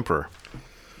granddaughter of the Emperor?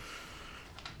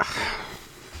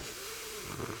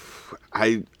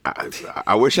 I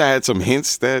wish I had some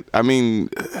hints that,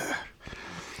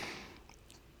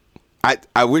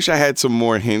 I wish I had some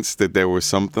more hints that there was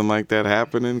something like that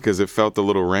happening, because it felt a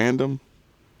little random.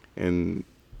 And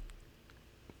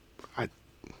I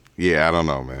don't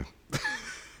know, man.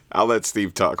 I'll let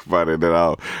Steve talk about it, and then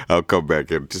I'll come back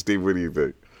in. Steve, what do you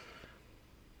think?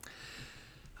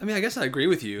 I guess I agree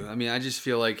with you. I just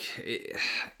feel like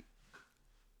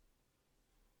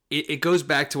it goes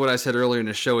back to what I said earlier in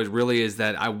the show. It really is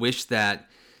that I wish that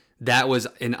that was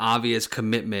an obvious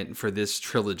commitment for this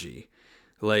trilogy.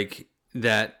 Like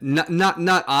that,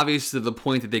 not obvious to the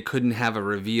point that they couldn't have a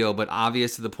reveal, but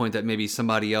obvious to the point that maybe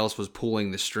somebody else was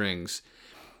pulling the strings,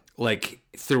 like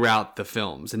throughout the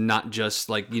films, and not just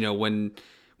like, you know, when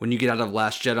you get out of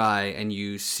Last Jedi and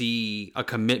you see a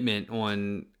commitment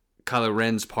on Kylo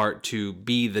Ren's part to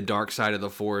be the dark side of the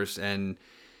Force, and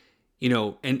you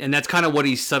know, and that's kind of what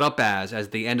he's set up as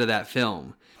the end of that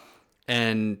film.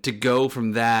 And to go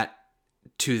from that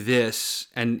to this,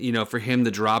 and you know, for him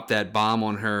to drop that bomb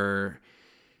on her,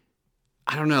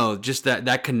 I don't know, just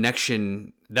that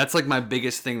connection, that's like my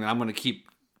biggest thing that I'm going to keep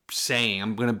saying.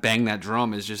 I'm going to bang that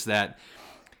drum, is just that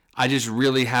I just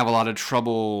really have a lot of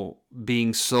trouble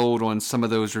being sold on some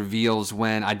of those reveals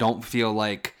when I don't feel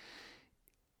like,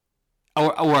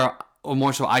 or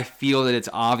more so, I feel that it's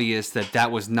obvious that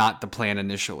that was not the plan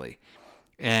initially.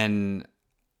 And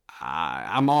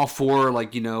I'm all for,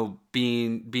 like, you know,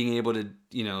 being able to,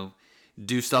 you know,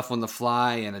 do stuff on the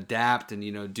fly and adapt and,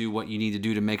 you know, do what you need to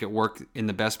do to make it work in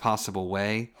the best possible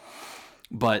way.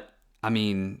 But I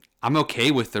mean, I'm okay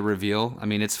with the reveal. I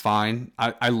mean, it's fine.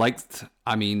 I liked,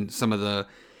 I mean, some of the,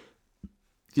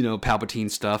 you know, Palpatine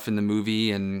stuff in the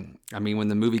movie. And I mean, when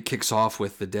the movie kicks off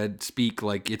with the dead speak,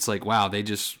 like, it's like, wow,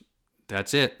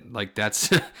 that's it. Like,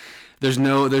 that's, there's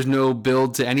no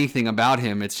build to anything about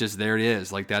him. It's just, there it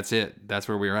is. Like, that's it. That's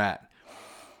where we're at.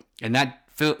 And that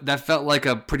felt like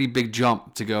a pretty big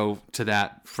jump to go to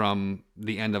that from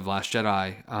the end of Last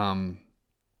Jedi.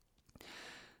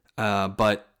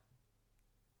 But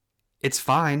it's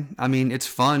fine. I mean, it's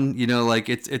fun. You know, like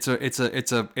it's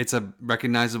a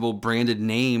recognizable branded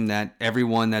name that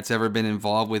everyone that's ever been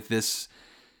involved with this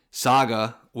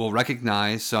saga will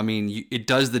recognize. So I mean, it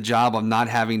does the job of not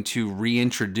having to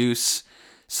reintroduce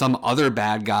some other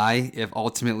bad guy if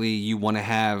ultimately you want to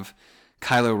have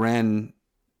Kylo Ren,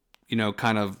 you know,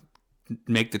 kind of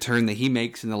make the turn that he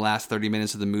makes in the last 30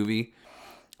 minutes of the movie.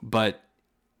 But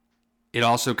it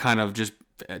also kind of just,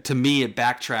 to me, it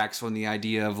backtracks on the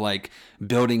idea of like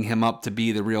building him up to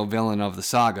be the real villain of the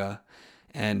saga,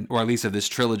 or at least of this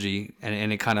trilogy.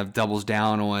 And it kind of doubles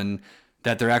down on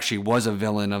that there actually was a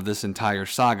villain of this entire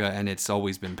saga, and it's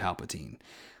always been Palpatine,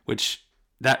 which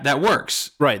that works.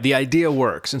 Right. The idea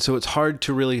works. And so it's hard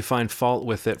to really find fault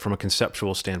with it from a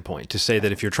conceptual standpoint, to say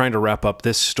that if you're trying to wrap up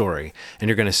this story and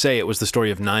you're going to say it was the story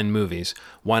of 9 movies,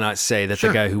 why not say that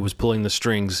the guy who was pulling the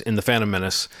strings in The Phantom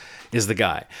Menace is the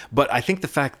guy? But I think the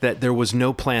fact that there was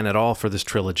no plan at all for this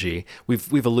trilogy,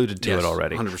 we've alluded to it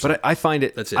already. 100%. But I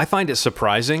find it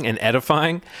surprising and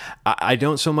edifying. I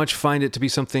don't so much find it to be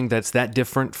something that's that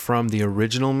different from the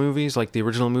original movies. Like the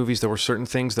original movies, there were certain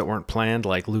things that weren't planned,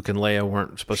 like Luke and Leia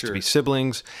weren't supposed to be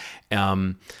siblings.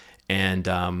 And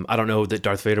I don't know that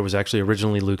Darth Vader was actually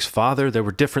originally Luke's father. There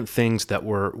were different things that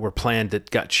were planned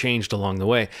that got changed along the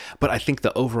way. But I think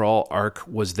the overall arc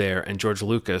was there. And George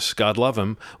Lucas, God love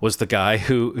him, was the guy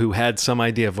who had some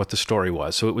idea of what the story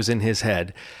was. So it was in his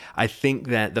head. I think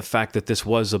that the fact that this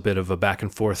was a bit of a back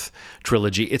and forth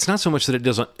trilogy, it's not so much that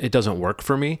it doesn't work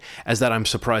for me as that I'm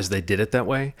surprised they did it that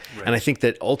way. Right. And I think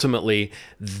that ultimately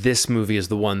this movie is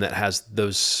the one that has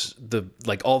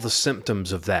all the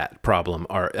symptoms of that problem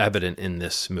are evident in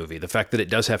this movie. The fact that it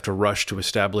does have to rush to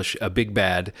establish a big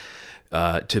bad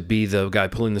to be the guy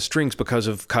pulling the strings because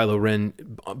of Kylo Ren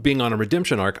being on a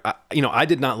redemption arc. I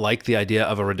did not like the idea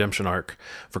of a redemption arc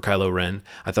for Kylo Ren.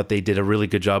 I thought they did a really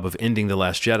good job of ending The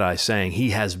Last Jedi saying he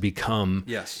has become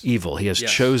evil. He has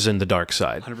chosen the dark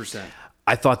side. 100%.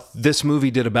 I thought this movie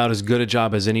did about as good a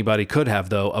job as anybody could have,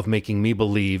 though, of making me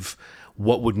believe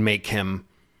what would make him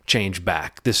change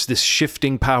back. This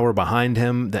shifting power behind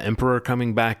him, the Emperor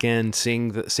coming back in,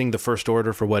 seeing the First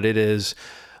Order for what it is,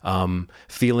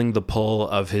 feeling the pull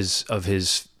of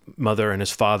his mother and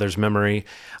his father's memory.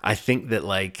 I think that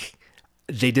like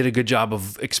they did a good job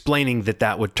of explaining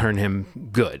that would turn him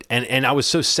good. And I was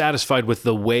so satisfied with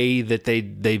the way that they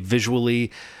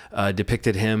visually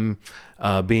depicted him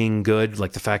being good,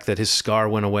 like the fact that his scar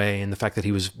went away and the fact that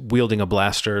he was wielding a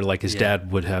blaster like his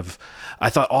dad would have. I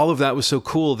thought all of that was so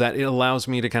cool that it allows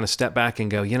me to kind of step back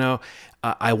and go,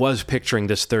 I was picturing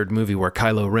this third movie where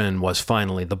Kylo Ren was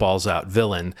finally the balls out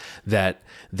villain that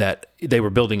they were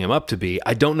building him up to be.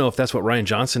 I don't know if that's what Rian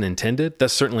Johnson intended.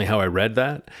 That's certainly how I read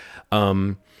that.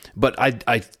 But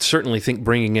I certainly think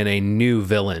bringing in a new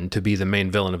villain to be the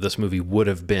main villain of this movie would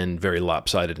have been very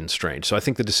lopsided and strange. So I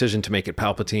think the decision to make it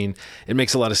Palpatine, it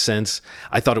makes a lot of sense.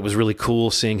 I thought it was really cool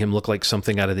seeing him look like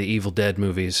something out of the Evil Dead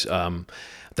movies.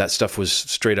 That stuff was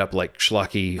straight up like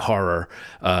schlocky horror,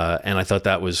 and I thought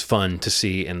that was fun to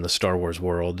see in the Star Wars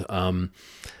world.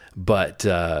 But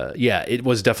yeah, it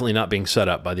was definitely not being set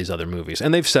up by these other movies.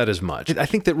 And they've said as much. I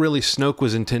think that really Snoke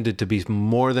was intended to be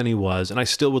more than he was. And I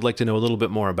still would like to know a little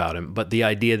bit more about him. But the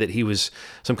idea that he was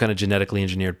some kind of genetically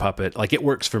engineered puppet, like it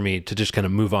works for me to just kind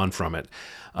of move on from it.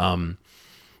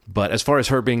 But as far as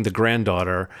her being the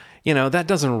granddaughter, that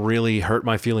doesn't really hurt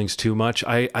my feelings too much.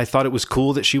 I thought it was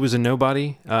cool that she was a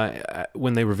nobody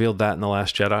when they revealed that in The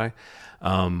Last Jedi.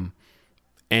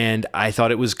 And I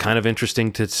thought it was kind of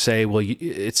interesting to say, well,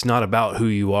 it's not about who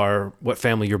you are, what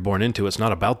family you're born into. It's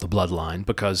not about the bloodline,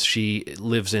 because she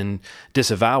lives in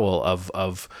disavowal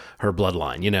of her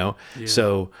bloodline, Yeah.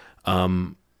 So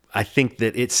I think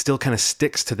that it still kind of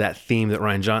sticks to that theme that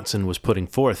Rian Johnson was putting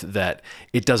forth, that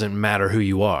it doesn't matter who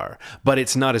you are. But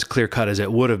it's not as clear-cut as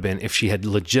it would have been if she had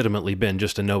legitimately been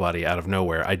just a nobody out of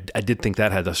nowhere. I did think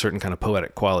that had a certain kind of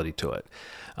poetic quality to it.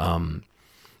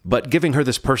 But giving her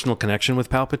this personal connection with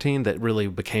Palpatine that really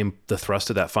became the thrust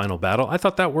of that final battle, I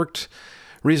thought that worked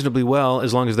reasonably well,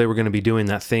 as long as they were going to be doing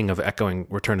that thing of echoing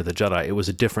Return of the Jedi. It was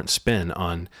a different spin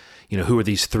on, who are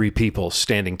these three people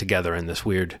standing together in this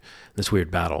weird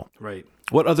battle. Right.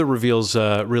 What other reveals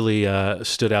really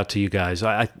stood out to you guys?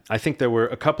 I think there were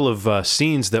a couple of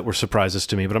scenes that were surprises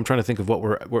to me, but I'm trying to think of what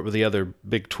were the other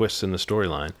big twists in the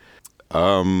storyline.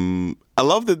 I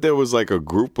love that there was like a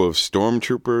group of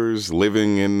stormtroopers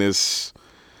living in this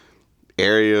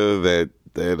area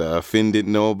that Finn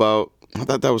didn't know about. I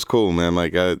thought that was cool, man.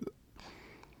 Like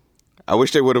I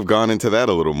wish they would have gone into that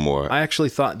a little more. I actually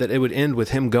thought that it would end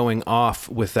with him going off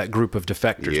with that group of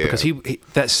defectors, because he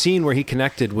that scene where he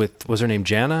connected with, was her name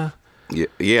Jannah?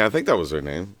 Yeah, I think that was her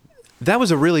name. That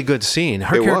was a really good scene.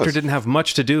 Her character was. didn't have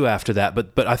much to do after that,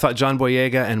 but I thought John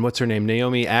Boyega and what's her name,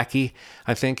 Naomi Ackie,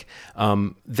 I think,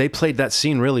 they played that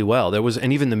scene really well.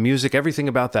 And even the music, everything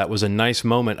about that was a nice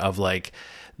moment of like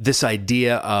this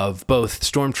idea of both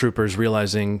stormtroopers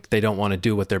realizing they don't want to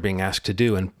do what they're being asked to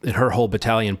do, and her whole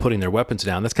battalion putting their weapons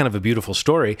down. That's kind of a beautiful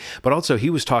story. But also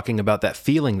he was talking about that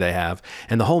feeling they have,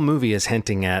 and the whole movie is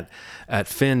hinting at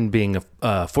Finn being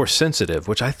force sensitive,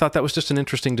 which I thought that was just an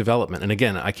interesting development. And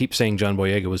again, I keep saying John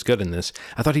Boyega was good in this.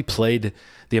 I thought he played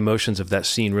the emotions of that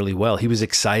scene really well. He was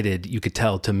excited, you could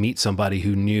tell, to meet somebody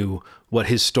who knew what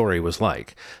his story was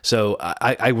like. So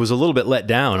I was a little bit let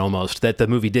down almost that the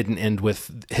movie didn't end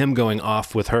with him going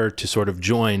off with her to sort of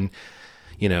join,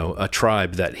 a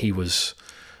tribe that he was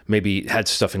maybe had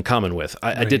stuff in common with.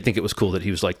 I did think it was cool that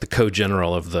he was like the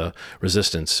co-general of the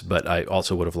resistance, but I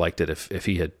also would have liked it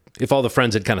if all the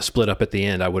friends had kind of split up at the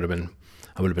end. I would have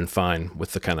been fine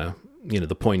with the kind of,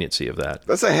 the poignancy of that.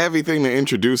 That's a heavy thing to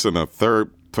introduce in a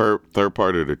third part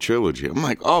of the trilogy. I'm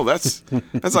like, oh, that's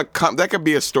like that could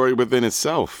be a story within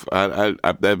itself. I don't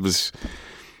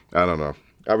know.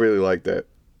 I really like that,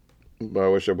 but I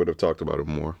wish I would have talked about it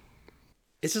more.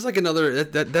 It's just like another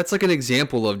that's like an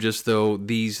example of just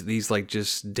these like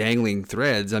just dangling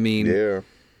threads. I mean, yeah.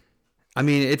 I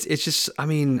mean, it's just, I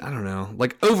don't know.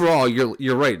 Like overall,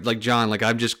 you're right. Like John, like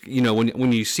I'm just,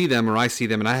 when you see them or I see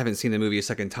them, and I haven't seen the movie a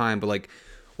second time, but like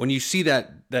when you see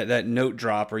that note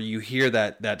drop, or you hear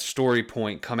that story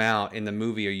point come out in the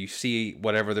movie, or you see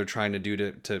whatever they're trying to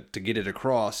do to get it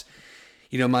across,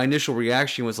 my initial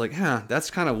reaction was like,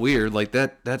 that's kind of weird. Like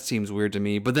that seems weird to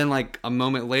me. But then like a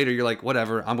moment later, you're like,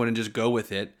 whatever, I'm going to just go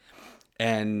with it.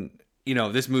 And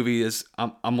this movie is,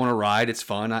 I'm on a ride. It's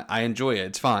fun. I enjoy it.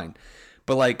 It's fine.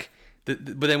 But like,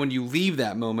 but then when you leave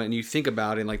that moment and you think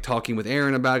about it, and like talking with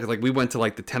Aaron about it, 'cause like we went to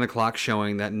like the 10 o'clock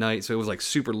showing that night, so it was like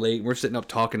super late. We're sitting up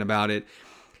talking about it,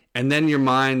 and then your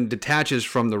mind detaches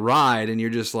from the ride, and you're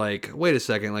just like, wait a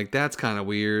second, like that's kind of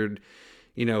weird.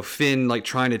 Finn like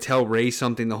trying to tell Rey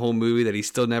something the whole movie that he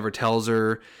still never tells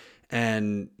her,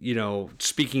 and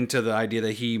speaking to the idea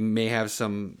that he may have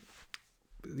some,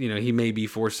 he may be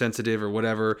force sensitive or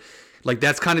whatever. Like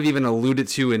that's kind of even alluded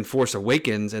to in Force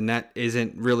Awakens, and that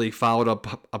isn't really followed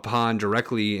up upon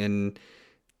directly in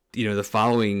the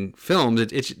following films.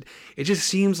 It just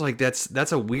seems like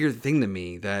that's a weird thing to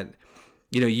me, that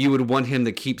you would want him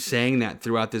to keep saying that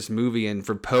throughout this movie, and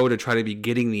for Poe to try to be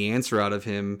getting the answer out of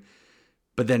him,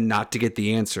 but then not to get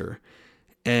the answer.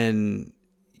 And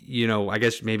I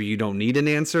guess maybe you don't need an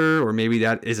answer, or maybe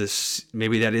that is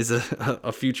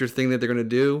a future thing that they're going to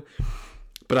do.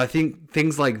 But I think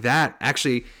things like that,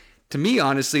 actually, to me,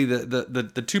 honestly,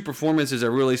 the two performances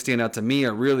that really stand out to me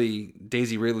are really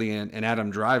Daisy Ridley and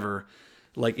Adam Driver,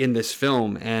 like in this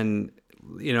film. And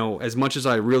as much as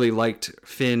I really liked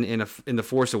Finn in The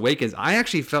Force Awakens, I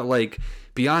actually felt like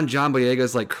beyond John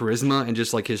Boyega's like charisma and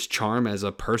just like his charm as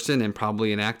a person and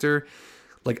probably an actor,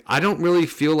 like I don't really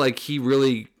feel like he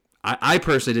really, I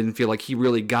personally didn't feel like he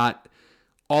really got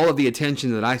all of the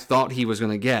attention that I thought he was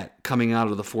going to get coming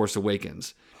out of The Force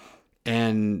Awakens.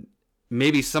 and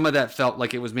maybe some of that felt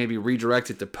like it was maybe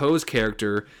redirected to Poe's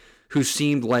character, who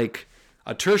seemed like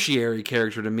a tertiary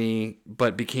character to me,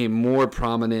 but became more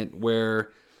prominent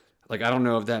where, like, I don't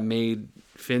know if that made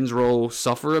Finn's role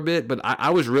suffer a bit, but I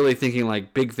was really thinking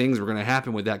like big things were going to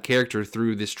happen with that character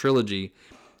through this trilogy.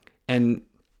 And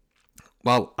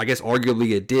while I guess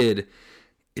arguably it did,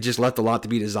 it just left a lot to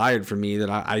be desired for me, that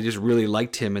I just really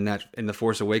liked him in The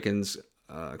Force Awakens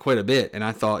quite a bit. And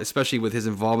I thought, especially with his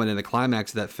involvement in the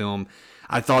climax of that film,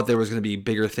 I thought there was going to be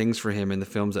bigger things for him in the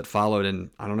films that followed,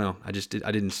 and I don't know. I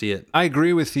didn't see it. I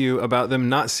agree with you about them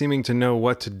not seeming to know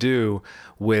what to do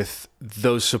with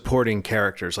those supporting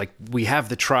characters. Like, we have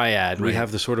the triad, we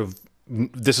have the sort of,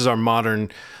 this is our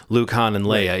modern Luke, Han, and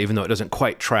Leia, even though it doesn't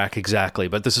quite track exactly,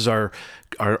 but this is our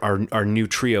new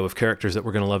trio of characters that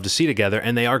we're going to love to see together,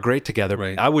 and they are great together.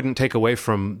 Right. I wouldn't take away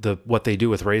from what they do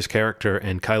with Rey's character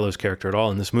and Kylo's character at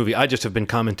all in this movie. I just have been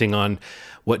commenting on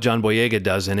what John Boyega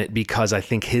does in it, because I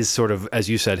think his sort of, as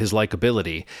you said, his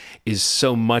likability is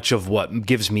so much of what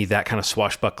gives me that kind of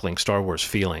swashbuckling Star Wars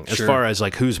feeling. As far as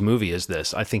like, whose movie is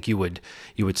this? I think you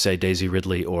would say Daisy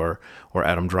Ridley or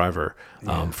Adam Driver,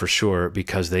 for sure,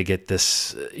 because they get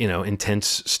this,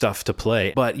 intense stuff to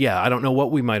play. But yeah, I don't know what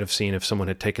we might have seen if someone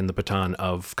had taken the baton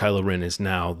of Kylo Ren is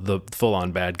now the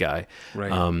full-on bad guy.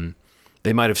 Right.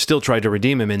 They might have still tried to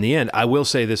redeem him in the end. I will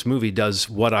say this movie does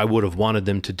what I would have wanted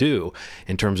them to do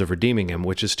in terms of redeeming him,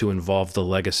 which is to involve the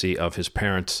legacy of his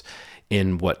parents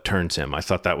in what turns him. I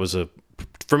thought that was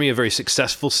for me, a very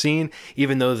successful scene,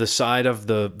 even though the side of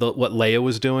the what Leia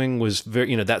was doing was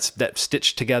very, that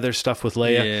stitched together stuff with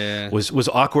Leia was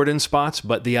awkward in spots,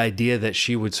 but the idea that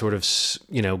she would sort of,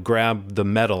 grab the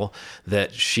medal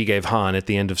that she gave Han at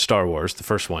the end of Star Wars, the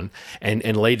first one,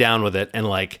 and lay down with it and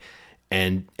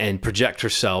and project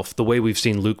herself the way we've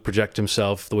seen Luke project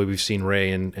himself, the way we've seen Rey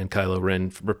and Kylo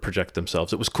Ren project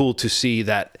themselves. It was cool to see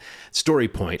that story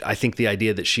point. I think the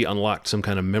idea that she unlocked some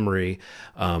kind of memory,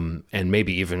 and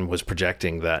maybe even was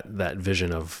projecting that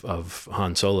vision of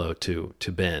Han Solo to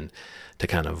Ben, to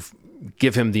kind of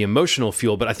give him the emotional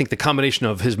fuel. But I think the combination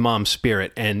of his mom's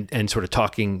spirit and sort of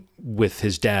talking with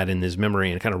his dad in his memory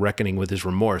and kind of reckoning with his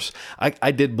remorse,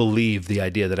 I did believe the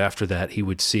idea that after that he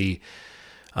would see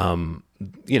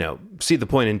the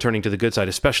point in turning to the good side,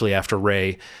 especially after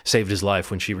Rey saved his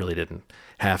life when she really didn't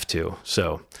have to.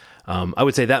 So I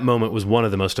would say that moment was one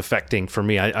of the most affecting for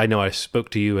me. I know I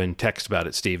spoke to you in text about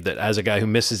it, Steve, that as a guy who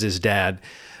misses his dad,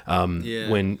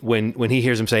 when he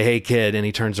hears him say, "Hey kid," and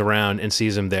he turns around and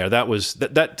sees him there,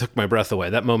 that took my breath away.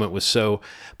 That moment was so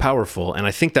powerful. And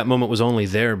I think that moment was only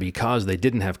there because they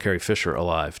didn't have Carrie Fisher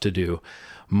alive to do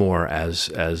more as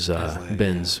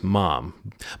Ben's mom.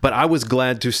 But I was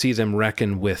glad to see them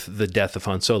reckon with the death of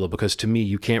Han Solo, because to me,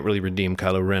 you can't really redeem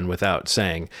Kylo Ren without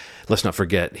saying, let's not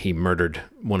forget he murdered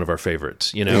one of our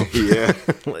favorites, Yeah.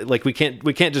 Like we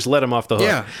can't just let him off the hook.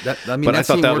 Yeah. But I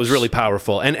thought that was really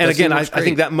powerful. And again, I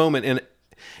think that moment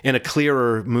in a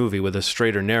clearer movie with a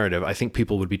straighter narrative, I think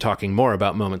people would be talking more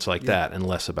about moments like that and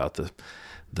less about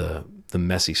the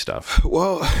messy stuff.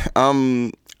 Well,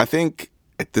 I think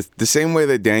the same way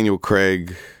that Daniel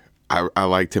Craig, I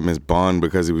liked him as Bond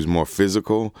because he was more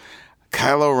physical.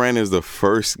 Kylo Ren is the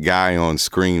first guy on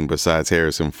screen besides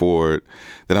Harrison Ford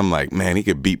that I'm like, man, he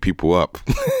could beat people up.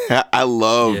 I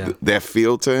love that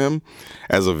feel to him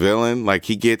as a villain. Like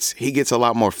he gets a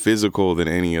lot more physical than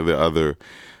any of the other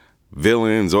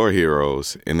villains or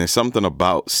heroes. And there's something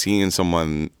about seeing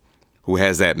someone who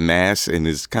has that mass and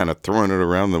is kind of throwing it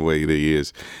around the way that he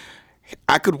is.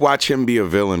 I could watch him be a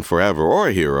villain forever, or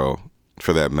a hero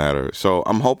for that matter. So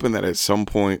I'm hoping that at some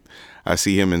point I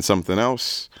see him in something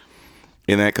else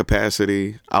in that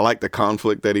capacity. I like the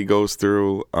conflict that he goes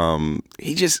through.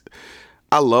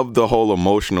 I love the whole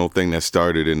emotional thing that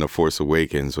started in The Force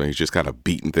Awakens when he's just kind of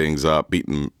beating things up,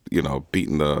 beating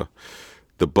the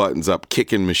buttons up,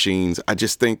 kicking machines. I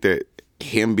just think that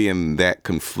him being that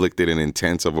conflicted and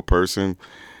intense of a person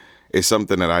is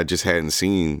something that I just hadn't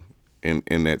seen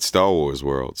in that Star Wars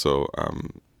world. So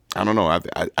I don't know.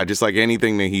 I just like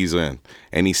anything that he's in,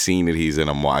 any scene that he's in,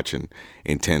 I'm watching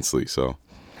intensely. So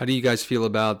how do you guys feel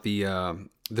about the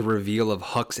reveal of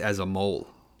Hux as a mole?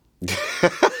 I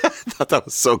thought that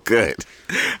was so good.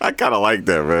 I kind of like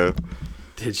that, man.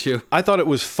 Did you? I thought it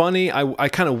was funny. I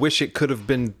kind of wish it could have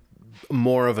been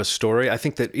more of a story. I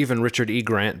think that even Richard E.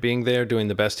 Grant being there doing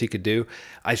the best he could do,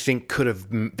 I think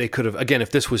they could have, again,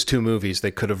 if this was 2 movies,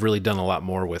 they could have really done a lot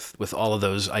more with all of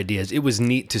those ideas. It was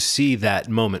neat to see that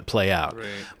moment play out, right.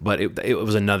 But it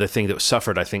was another thing that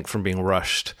suffered, I think, from being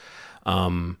rushed.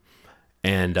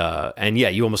 And yeah,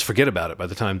 you almost forget about it by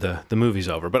the time the movie's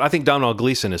over. But I think Domhnall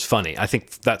Gleeson is funny. I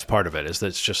think that's part of it, is that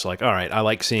it's just like, all right, I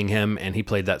like seeing him, and he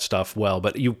played that stuff well.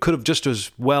 But you could have just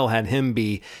as well had him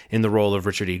be in the role of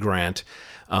Richard E. Grant,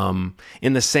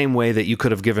 in the same way that you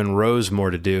could have given Rose more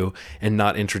to do and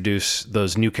not introduce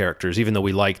those new characters, even though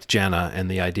we liked Jannah and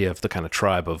the idea of the kind of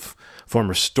tribe of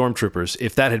former stormtroopers.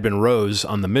 If that had been Rose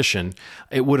on the mission,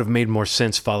 it would have made more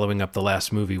sense following up the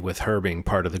last movie with her being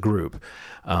part of the group.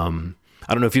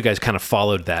 I don't know if you guys kind of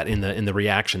followed that in the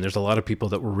reaction. There's a lot of people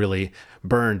that were really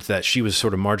burned that she was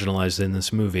sort of marginalized in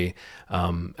this movie,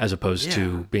 as opposed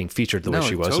to being featured the way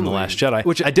she was in The Last Jedi,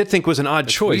 which I did think was an odd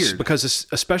choice, weird. Because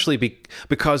especially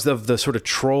because of the sort of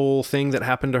troll thing that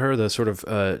happened to her, the sort of,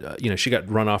 she got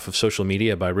run off of social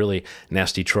media by really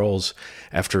nasty trolls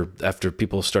after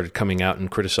people started coming out and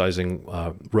criticizing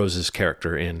Rose's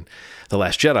character in The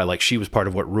Last Jedi, like she was part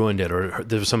of what ruined it, or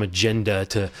there was some agenda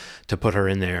to put her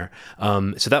in there.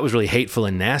 So that was really hateful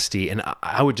and nasty. And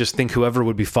I would just think whoever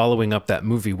would be following up that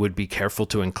movie would be careful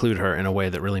to include her in a way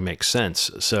that really makes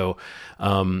sense. So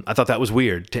I thought that was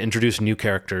weird to introduce new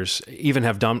characters, even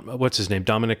have what's his name?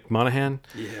 Dominic Monaghan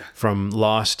from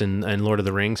Lost and Lord of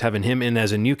the Rings, having him in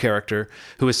as a new character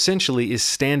who essentially is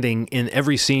standing in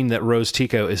every scene that Rose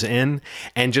Tico is in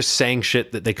and just saying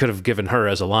shit that they could have given her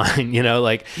as a line,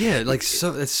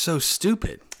 so it's so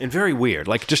stupid. And very weird,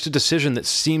 like just a decision that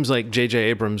seems like J.J.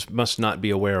 Abrams must not be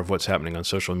aware of what's happening on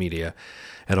social media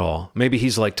at all. Maybe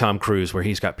he's like Tom Cruise, where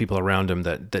he's got people around him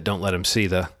that don't let him see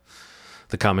the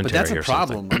commentary. But that's a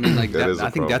problem. I mean, like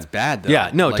I think that's bad, though. Yeah,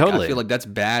 no, totally. I feel like that's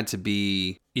bad to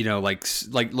be,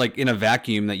 like in a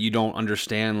vacuum that you don't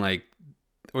understand, like,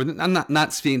 or I'm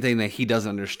not saying that he doesn't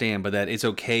understand, but that it's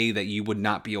okay that you would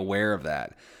not be aware of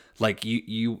that. Like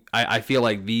I feel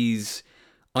like these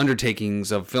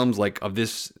undertakings of films like of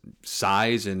this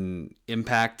size and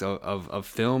impact of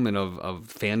film and of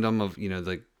fandom, of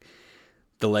like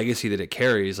the legacy that it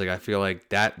carries, like I feel like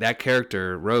that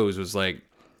character Rose was like,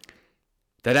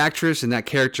 that actress and that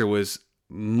character was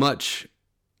much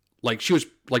like, she was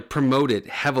like promoted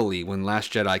heavily when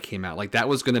Last Jedi came out. Like that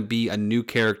was going to be a new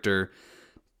character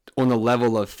on the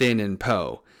level of Finn and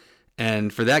Poe,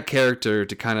 and for that character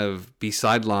to kind of be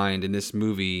sidelined in this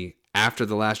movie after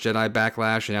the Last Jedi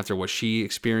backlash and after what she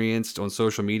experienced on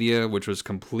social media, which was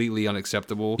completely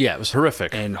unacceptable. Yeah, it was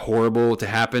horrific and horrible to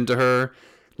happen to her.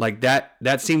 Like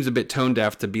that seems a bit tone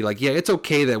deaf to be like, yeah, it's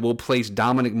okay that we'll place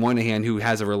Dominic Monaghan, who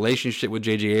has a relationship with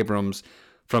J.J. Abrams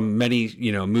from many,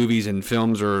 movies and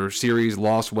films or series,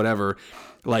 Lost, whatever.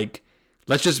 Like,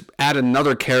 let's just add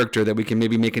another character that we can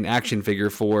maybe make an action figure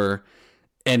for.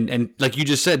 And like you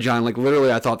just said, John, like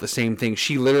literally I thought the same thing.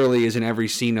 She literally is in every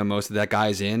scene of most of that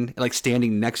guy's in, like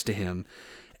standing next to him.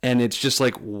 And it's just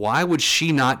like, why would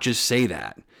she not just say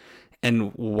that?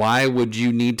 And why would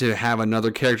you need to have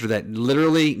another character that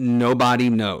literally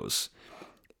nobody knows,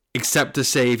 except to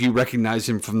say if you recognize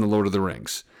him from the Lord of the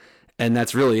Rings? And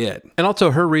that's really it. And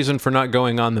also her reason for not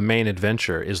going on the main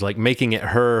adventure is like making it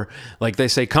her, like they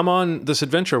say, come on this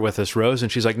adventure with us, Rose.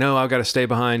 And she's like, no, I've got to stay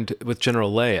behind with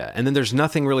General Leia. And then there's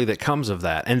nothing really that comes of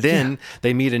that. And then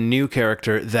they meet a new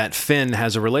character that Finn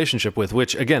has a relationship with,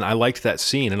 which again, I liked that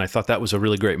scene and I thought that was a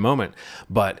really great moment,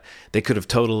 but they could have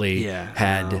totally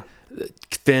had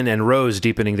Finn and Rose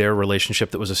deepening their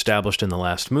relationship that was established in the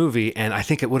last movie. And I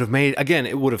think it would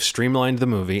have streamlined the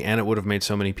movie, and it would have made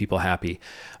so many people happy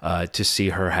to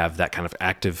see her have that kind of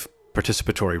active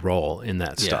participatory role in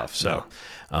that stuff. So,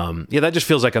 that just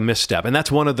feels like a misstep. And that's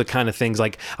one of the kind of things,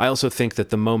 like, I also think that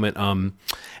the moment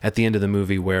at the end of the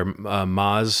movie where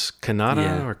Maz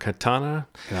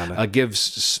Kanata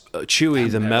gives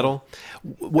Chewie the medal,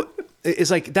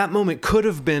 it's like that moment could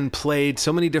have been played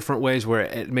so many different ways where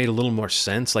it made a little more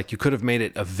sense. Like you could have made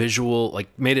it a visual, like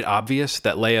made it obvious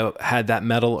that Leia had that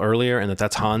medal earlier and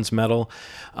that's Han's medal,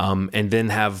 and then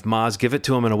have Maz give it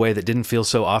to him in a way that didn't feel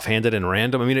so offhanded and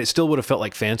random. I mean, it still would have felt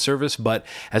like fan service, but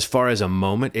as far as a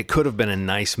moment, it could have been a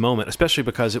nice moment, especially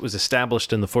because it was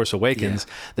established in The Force Awakens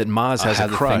that Maz has a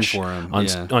crush on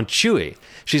Chewie.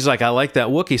 She's like, I like that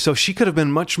Wookiee. So she could have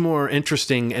been much more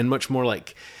interesting and much more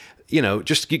like,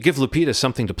 just give Lupita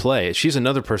something to play. She's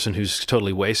another person who's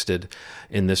totally wasted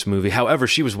in this movie. However,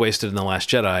 she was wasted in The Last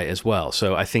Jedi as well.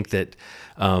 So I think that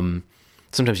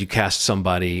sometimes you cast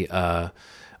somebody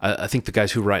I think the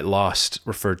guys who write Lost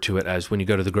referred to it as when you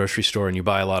go to the grocery store and you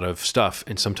buy a lot of stuff,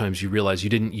 and sometimes you realize you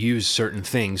didn't use certain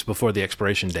things before the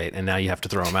expiration date, and now you have to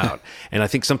throw them out. And I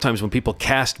think sometimes when people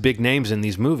cast big names in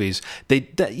these movies,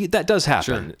 that does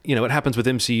happen. Sure. You know, it happens with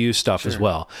MCU stuff as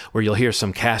well, where you'll hear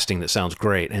some casting that sounds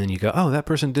great, and then you go, oh, that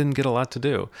person didn't get a lot to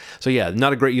do. So yeah,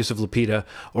 not a great use of Lupita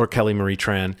or Kelly Marie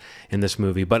Tran in this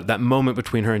movie, but that moment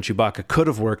between her and Chewbacca could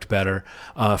have worked better.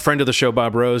 A friend of the show,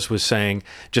 Bob Rose, was saying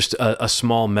just a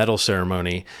small medal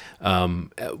ceremony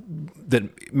that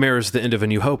mirrors the end of A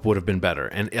New Hope would have been better.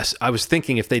 And yes, I was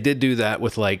thinking if they did do that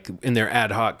with like in their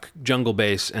ad hoc jungle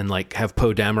base and like have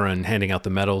Poe Dameron handing out the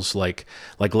medals like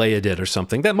Leia did or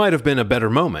something, that might have been a better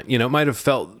moment. You know, it might have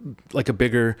felt like a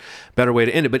better way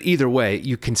to end it. But either way,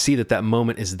 you can see that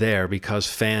moment is there because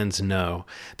fans know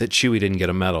that Chewie didn't get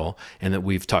a medal and that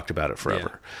we've talked about it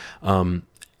forever. Yeah.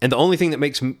 And the only thing that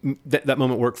makes that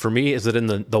moment work for me is that in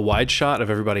the wide shot of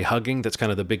everybody hugging, that's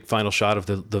kind of the big final shot of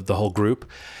the whole group,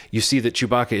 you see that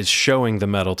Chewbacca is showing the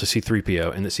medal to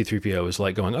C-3PO, and that C-3PO is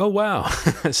like going, oh, wow.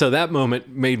 So that moment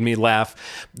made me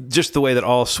laugh, just the way that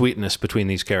all sweetness between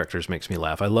these characters makes me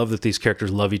laugh. I love that these characters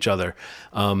love each other,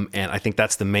 and I think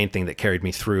that's the main thing that carried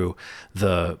me through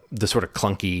the sort of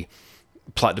clunky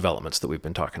plot developments that we've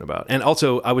been talking about. And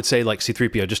also, I would say, like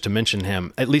C-3PO, just to mention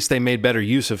him, at least they made better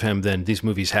use of him than these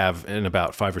movies have in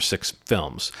about 5 or 6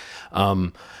 films.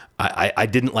 I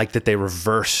didn't like that they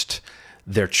reversed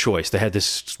their choice. They had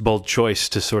this bold choice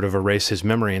to sort of erase his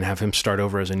memory and have him start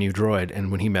over as a new droid.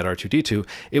 And when he met R2-D2,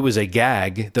 it was a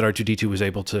gag that R2-D2 was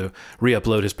able to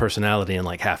re-upload his personality in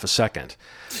like half a second.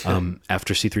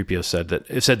 After C-3PO said that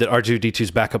R2-D2's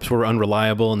backups were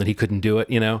unreliable and that he couldn't do it,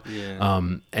 you know? Yeah.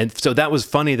 And so that was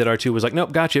funny that R2 was like,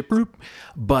 nope, gotcha, bloop.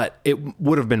 But it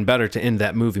would have been better to end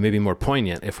that movie, maybe more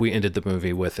poignant, if we ended the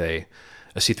movie with a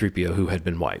C-3PO who had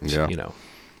been wiped, you know?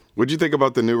 What'd you think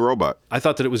about the new robot? I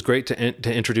thought that it was great to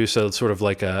introduce a sort of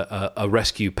like a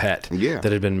rescue pet that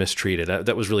had been mistreated.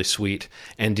 That was really sweet.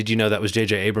 And did you know that was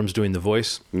J.J. Abrams doing the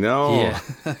voice? No. Yeah.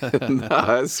 No,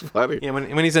 that's funny. Yeah,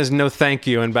 when he says no thank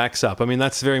you and backs up, I mean,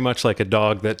 that's very much like a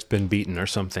dog that's been beaten or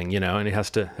something, you know, and he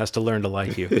has to learn to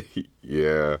like you.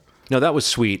 Yeah. No, that was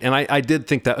sweet. And I did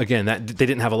think that, again, that they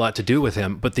didn't have a lot to do with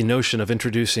him, but the notion of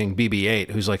introducing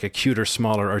BB-8, who's like a cuter,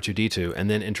 smaller R2-D2, and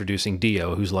then introducing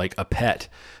Dio, who's like a pet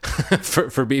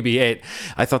for BB-8,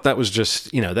 I thought that was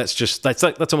just, you know,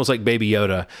 that's almost like Baby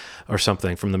Yoda or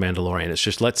something from The Mandalorian. It's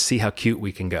just, let's see how cute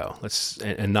we can go.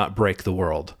 And not break the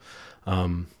world.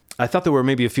 I thought there were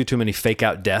maybe a few too many fake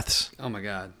out deaths. Oh my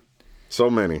God. So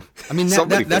many. I mean,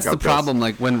 that's the problem.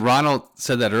 Like when Ronald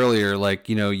said that earlier, like,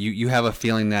 you know, you have a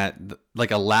feeling that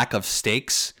like a lack of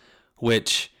stakes,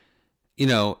 which, you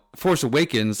know, Force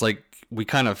Awakens, like we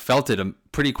kind of felt it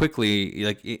pretty quickly,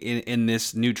 like in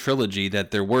this new trilogy,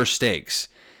 that there were stakes,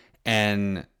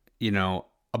 and, you know,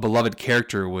 a beloved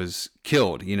character was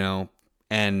killed, you know,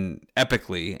 and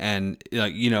epically, and,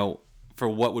 you know, for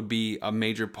what would be a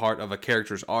major part of a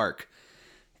character's arc.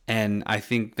 And I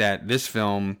think that this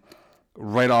film,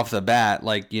 right off the bat,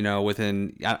 like, you know,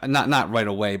 within not right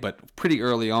away, but pretty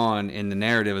early on in the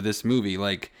narrative of this movie,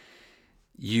 like,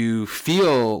 you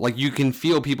can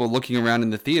feel people looking around in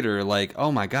the theater like,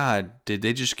 oh my God, did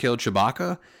they just kill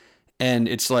Chewbacca? And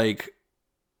it's like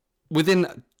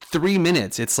within 3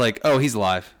 minutes, it's like, oh, he's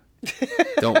alive.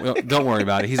 Don't worry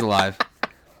about it, he's alive.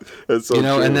 That's so, you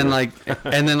know, true. and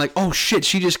then like, oh shit,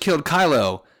 she just killed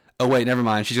Kylo. Oh wait, never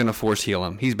mind, she's gonna force heal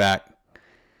him. He's back.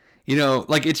 You know,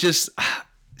 like, it's just,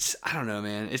 I don't know,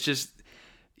 man. It's just,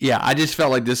 yeah, I just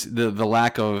felt like the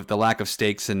lack of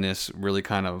stakes in this really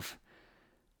kind of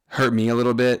hurt me a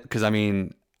little bit, because I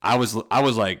mean, I was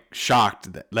like shocked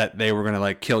that they were gonna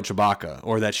like kill Chewbacca,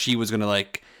 or that she was gonna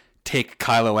like take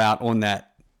Kylo out on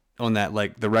that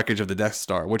like the wreckage of the Death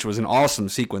Star, which was an awesome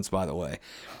sequence, by the way.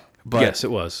 But yes, it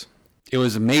was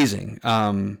amazing.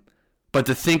 But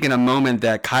to think in a moment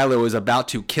that Kylo is about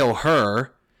to kill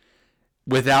her,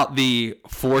 without the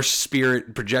Force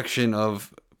spirit projection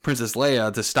of Princess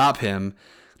Leia to stop him,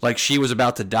 like she was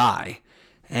about to die.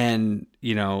 And,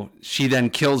 you know, she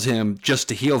then kills him just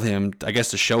to heal him, I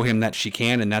guess to show him that she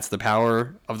can, and that's the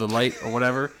power of the light or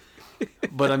whatever.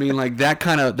 But I mean, like, that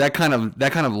kind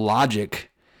of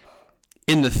logic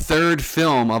in the third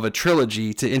film of a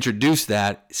trilogy to introduce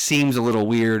that seems a little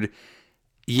weird.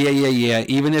 Yeah.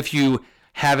 Even if you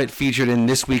have it featured in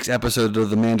this week's episode of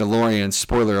The Mandalorian,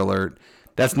 spoiler alert,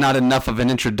 that's not enough of an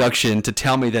introduction to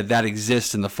tell me that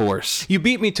exists in the Force. You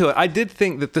beat me to it. I did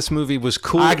think that this movie was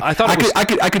cool. I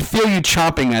could feel you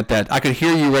chomping at that. I could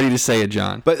hear you ready to say it,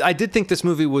 John. But I did think this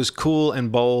movie was cool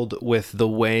and bold with the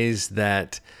ways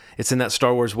that it's in that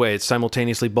Star Wars way. It's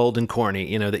simultaneously bold and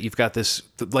corny, you know, that you've got this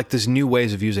new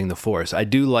ways of using the Force. I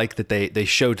do like that they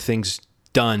showed things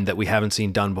done that we haven't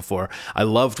seen done before. I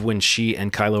loved when she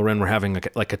and Kylo Ren were having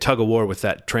like a tug of war with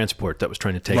that transport that was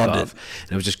trying to take off.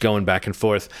 And it was just going back and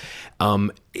forth.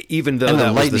 Even though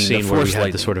that was the scene where we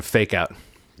had the sort of fake out.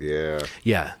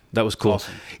 Yeah, that was cool.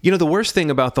 Awesome. You know, the worst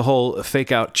thing about the whole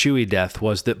fake out Chewie death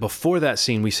was that before that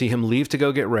scene, we see him leave to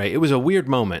go get Rey. It was a weird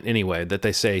moment anyway, that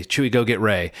they say, Chewie, go get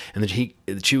Rey. And then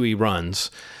Chewie runs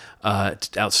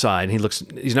outside.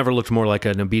 He's never looked more like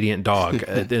an obedient dog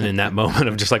than in that moment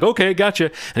of just like, okay, gotcha.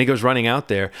 And he goes running out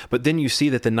there. But then you see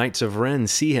that the Knights of Ren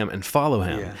see him and follow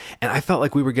him. Yeah. And I felt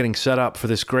like we were getting set up for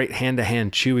this great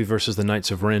hand-to-hand Chewie versus the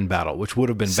Knights of Ren battle, which would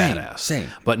have been badass. Same.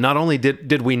 But not only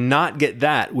did we not get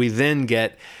that, we then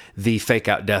get the fake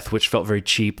out death, which felt very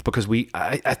cheap because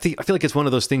I feel like it's one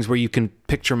of those things where you can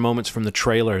picture moments from the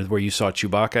trailer where you saw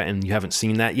Chewbacca and you haven't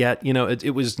seen that yet. You know,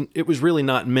 it was really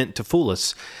not meant to fool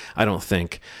us, I don't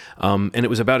think. And it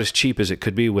was about as cheap as it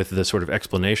could be with the sort of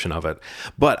explanation of it.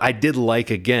 But I did like,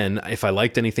 again, if I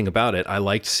liked anything about it, I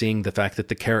liked seeing the fact that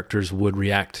the characters would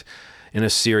react in a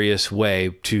serious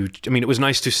way to, I mean, it was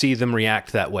nice to see them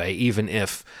react that way, even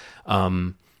if,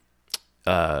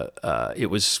 it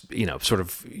was, you know, sort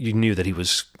of, you knew that he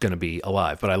was going to be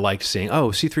alive, but I liked seeing,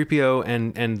 C-3PO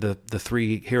and the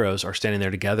three heroes are standing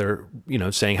there together, you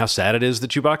know, saying how sad it is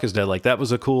that Chewbacca's dead. Like that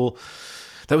was a cool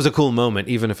moment,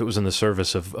 even if it was in the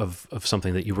service of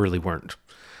something that you really weren't.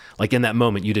 Like in that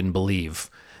moment, you didn't believe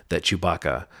that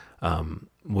Chewbacca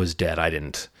was dead. I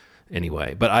didn't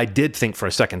anyway, but I did think for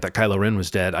a second that Kylo Ren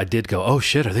was dead. I did go, oh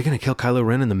shit, are they going to kill Kylo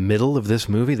Ren in the middle of this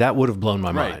movie? That would have blown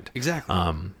my mind. Exactly.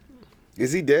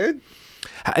 Is he dead?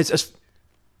 At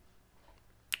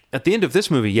the end of this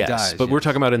movie, yes, dies, but we're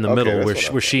talking about in the middle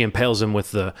where she impales him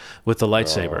with the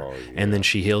lightsaber, and then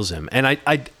she heals him. And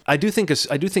I do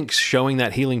think showing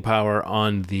that healing power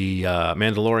on the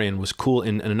Mandalorian was cool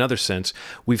in another sense.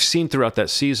 We've seen throughout that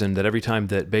season that every time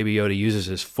that Baby Yoda uses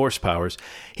his Force powers,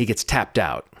 he gets tapped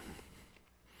out,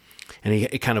 and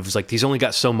it kind of was like he's only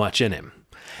got so much in him.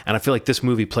 And I feel like this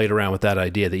movie played around with that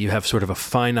idea that you have sort of a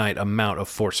finite amount of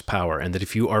Force power, and that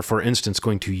if you are, for instance,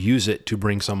 going to use it to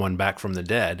bring someone back from the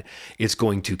dead, it's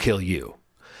going to kill you.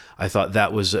 I thought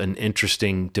that was an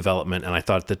interesting development, and I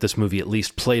thought that this movie at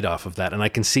least played off of that. And I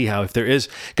can see how if there is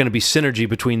going to be synergy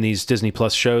between these Disney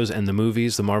Plus shows and the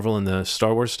movies, the Marvel and the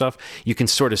Star Wars stuff, you can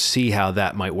sort of see how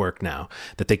that might work now,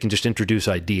 that they can just introduce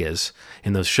ideas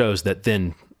in those shows that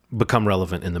then become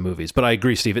relevant in the movies. But I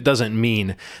agree, Steve, it doesn't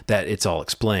mean that it's all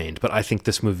explained, but I think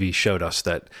this movie showed us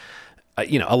that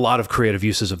a lot of creative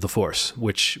uses of the Force,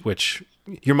 which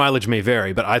your mileage may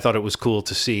vary, but I thought it was cool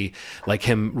to see like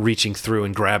him reaching through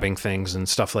and grabbing things and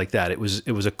stuff like that. It was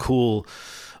a cool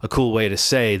way to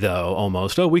say, though,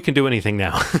 almost, we can do anything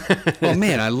now. Well,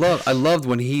 man, I loved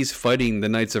when he's fighting the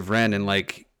Knights of Ren and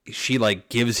like she like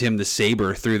gives him the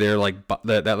saber through their like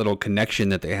that little connection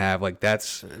that they have. Like that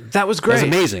was great. That was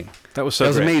amazing. That was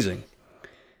amazing.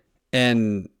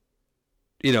 And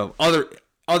you know,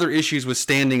 other issues with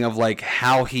standing of like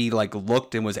how he like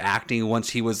looked and was acting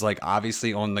once he was like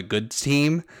obviously on the good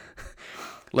team.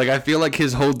 Like I feel like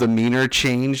his whole demeanor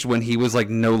changed when he was like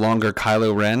no longer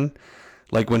Kylo Ren.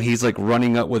 Like when he's like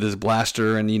running up with his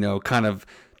blaster and, you know, kind of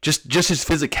just his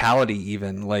physicality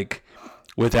even, like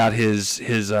without his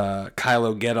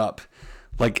Kylo getup.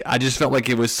 Like I just felt like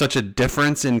it was such a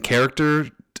difference in character,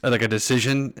 like a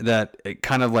decision that it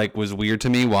kind of like was weird to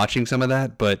me watching some of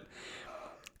that, but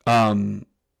it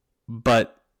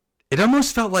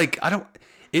almost felt like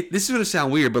this is going to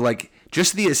sound weird, but like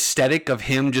just the aesthetic of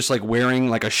him just like wearing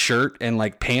like a shirt and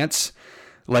like pants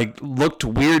like looked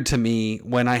weird to me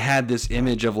when I had this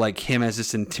image of like him as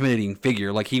this intimidating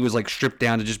figure. Like he was like stripped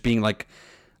down to just being like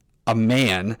a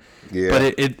man. Yeah.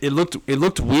 But it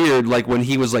looked weird like when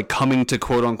he was like coming to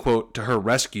quote unquote to her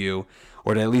rescue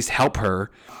or to at least help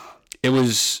her. It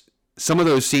was some of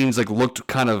those scenes like looked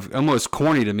kind of almost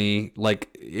corny to me.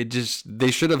 Like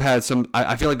they should have had some.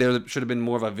 I feel like there should have been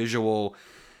more of a visual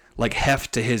like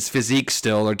heft to his physique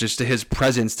still, or just to his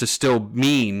presence to still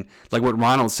mean like what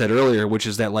Ronald said earlier, which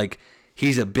is that like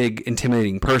he's a big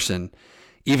intimidating person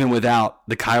even without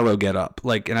the Kylo getup.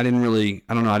 Like, and I didn't really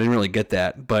get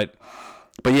that, but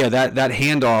yeah, that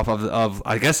handoff of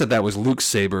I guess that was Luke's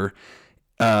saber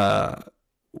was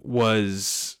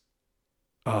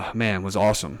awesome.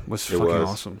 Was fucking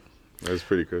awesome. It was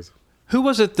pretty crazy. Who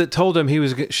was it that told him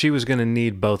she was going to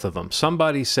need both of them?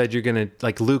 Somebody said you're going to,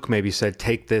 like Luke maybe said,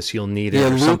 take this, you'll need it,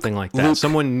 or something like that.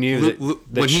 Someone knew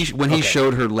that when he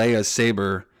showed her Leia's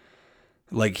saber,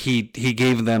 like he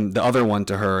gave them the other one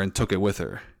to her and took it with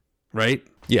her, right?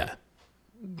 Yeah.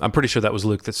 I'm pretty sure that was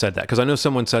Luke that said that, because I know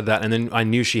someone said that, and then I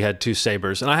knew she had 2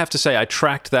 sabers. And I have to say, I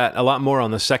tracked that a lot more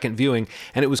on the second viewing,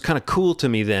 and it was kind of cool to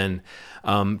me then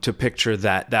to picture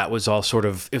that was all sort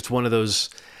of, it's one of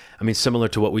those, I mean, similar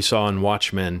to what we saw in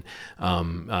Watchmen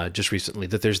just recently,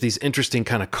 that there's these interesting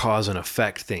kind of cause and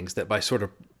effect things that by sort of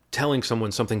telling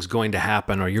someone something's going to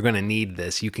happen or you're going to need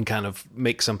this, you can kind of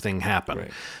make something happen.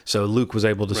 Right. So Luke was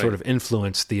able to sort of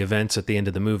influence the events at the end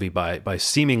of the movie by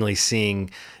seemingly seeing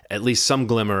at least some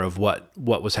glimmer of what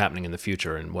was happening in the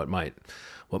future and what might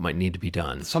need to be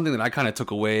done. Something that I kind of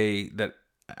took away that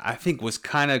I think was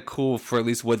kind of cool for at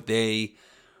least what they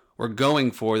were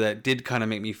going for, that did kind of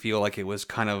make me feel like it was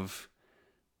kind of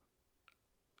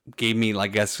gave me, I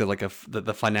guess, like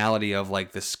the finality of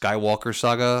like the Skywalker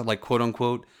saga, like quote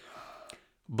unquote.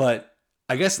 But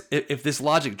I guess if this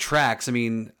logic tracks, I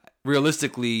mean,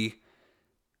 realistically,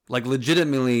 like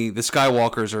legitimately, the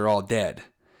Skywalkers are all dead.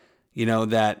 You know,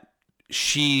 that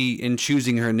she, in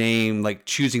choosing her name, like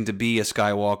choosing to be a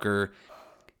Skywalker,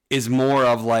 is more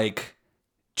of like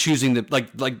choosing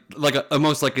the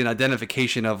almost like an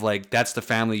identification of like, that's the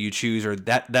family you choose, or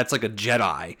that's like a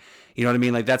Jedi. You know what I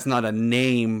mean? Like, that's not a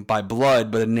name by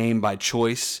blood, but a name by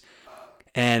choice.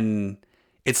 And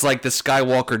it's like the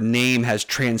Skywalker name has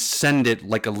transcended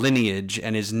like a lineage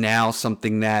and is now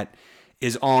something that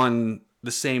is on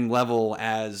the same level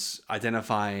as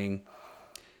identifying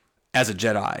as a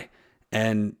Jedi.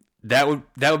 And that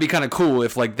would be kind of cool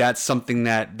if like that's something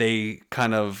that they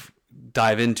kind of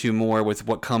dive into more with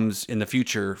what comes in the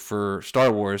future for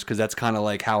Star Wars, because that's kind of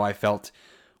like how I felt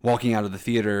walking out of the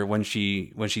theater when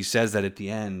she says that at the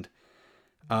end.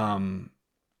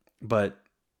 But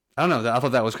I don't know, I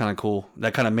thought that was kind of cool.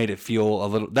 That kind of made it feel a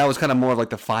little, that was kind of more of like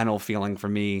the final feeling for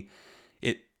me.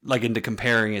 It, like, into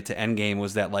comparing it to Endgame,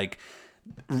 was that like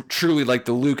truly like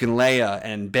the Luke and Leia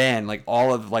and Ben, like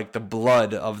all of like the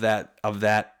blood of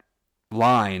that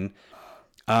line,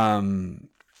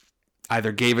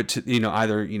 either gave it to,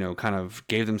 kind of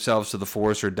gave themselves to the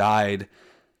Force or died,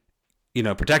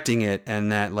 protecting it.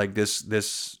 And that like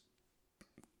this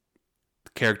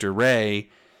character Rey,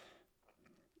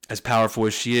 as powerful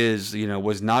as she is,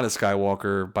 was not a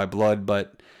Skywalker by blood,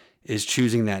 but is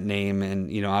choosing that name.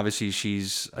 And, obviously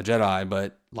she's a Jedi,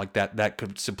 but like that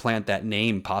could supplant that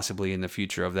name possibly in the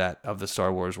future of the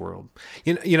Star Wars world.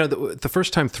 The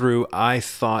first time through, I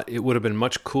thought it would have been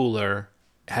much cooler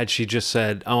had she just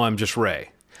said, "Oh, I'm just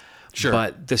Rey." Sure.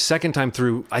 But the second time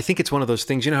through, I think it's one of those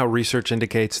things, how research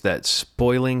indicates that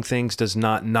spoiling things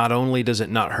not only does it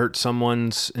not hurt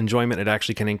someone's enjoyment, it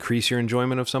actually can increase your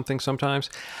enjoyment of something sometimes.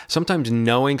 Sometimes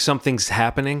knowing something's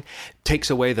happening takes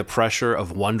away the pressure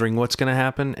of wondering what's going to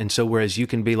happen. And so whereas you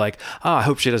can be like, I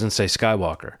hope she doesn't say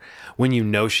Skywalker. When you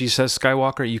know she says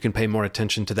Skywalker, you can pay more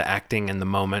attention to the acting and the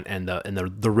moment and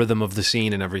the rhythm of the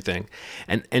scene and everything.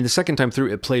 And the second time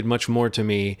through, it played much more to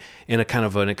me in a kind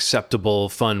of an acceptable,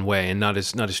 fun way, and not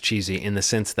as cheesy, in the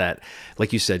sense that,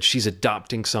 like you said, she's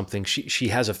adopting something. She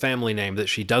has a family name that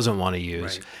she doesn't want to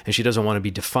use, right, and she doesn't want to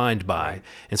be defined by. Right.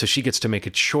 And so she gets to make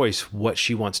a choice what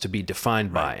she wants to be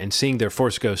defined by. And seeing their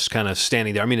Force ghosts kind of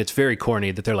standing there, I mean, it's very corny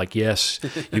that they're like, yes,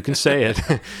 you can say it.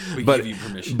 We give you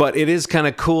permission. But it is kind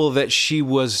of cool that she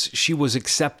was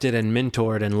accepted and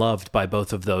mentored and loved by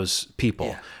both of those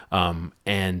people. Yeah.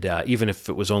 And even if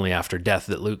it was only after death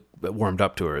that Luke warmed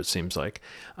up to her, it seems like.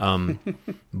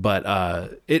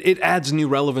 But it adds new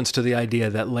relevance to the idea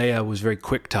that Leia was very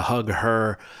quick to hug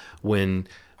her when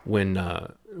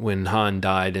Han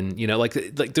died, and like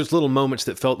there's little moments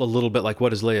that felt a little bit like, what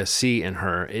does Leia see in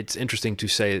her? It's interesting to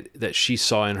say that she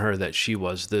saw in her that she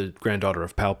was the granddaughter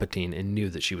of Palpatine and knew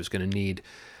that she was going to need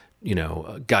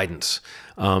guidance.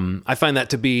 I find that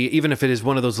to be, even if it is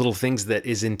one of those little things that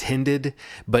is intended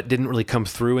but didn't really come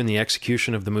through in the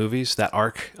execution of the movies, that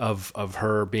arc of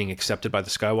her being accepted by the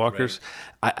Skywalkers,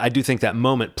 right, I do think that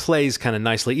moment plays kind of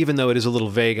nicely, even though it is a little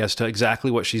vague as to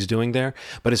exactly what she's doing there.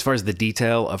 But as far as the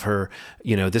detail of her,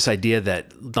 this idea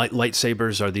that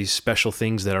lightsabers are these special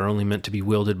things that are only meant to be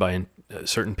wielded by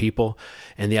certain people,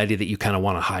 and the idea that you kind of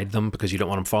want to hide them because you don't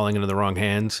want them falling into the wrong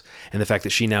hands, and the fact that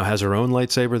she now has her own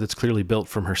lightsaber that's clearly built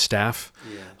from her staff,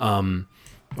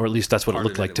 or at least that's what it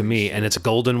looked like to me, and it's a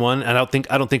golden one, and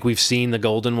I don't think we've seen the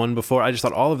golden one before. I just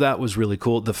thought all of that was really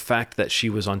cool. The fact that she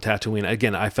was on Tatooine,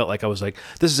 again, I felt like I was like,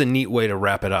 this is a neat way to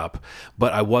wrap it up,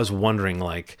 but I was wondering,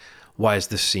 like, why is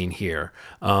this scene here?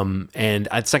 And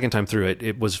at second time through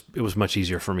it was much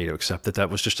easier for me to accept that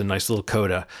was just a nice little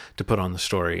coda to put on the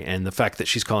story. And the fact that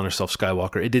she's calling herself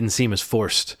Skywalker, it didn't seem as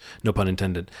forced, no pun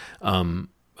intended.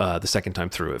 The second time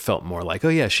through, it felt more like, oh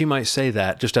yeah, she might say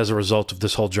that just as a result of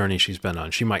this whole journey she's been on.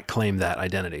 She might claim that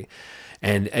identity.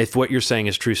 And if what you're saying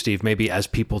is true, Steve, maybe as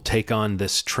people take on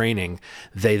this training,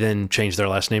 they then change their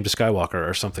last name to Skywalker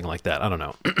or something like that. I don't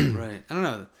know. Right. I don't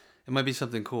know. It might be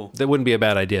something cool. That wouldn't be a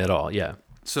bad idea at all. Yeah.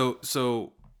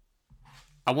 So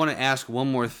I want to ask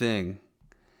one more thing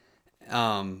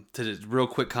to this real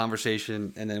quick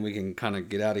conversation, and then we can kind of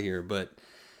get out of here. But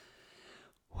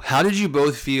how did you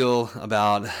both feel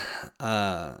about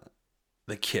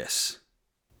the kiss?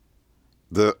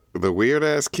 The weird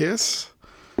ass kiss.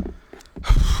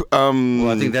 Well,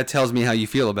 I think that tells me how you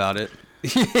feel about it.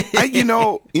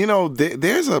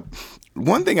 There's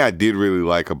one thing I did really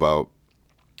like about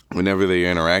whenever they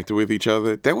interacted with each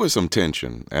other. There was some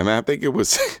tension, and I think it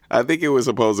was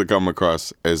supposed to come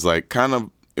across as like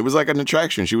it was like an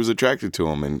attraction. She was attracted to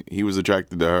him, and he was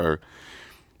attracted to her,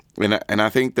 and I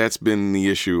think that's been the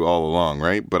issue all along,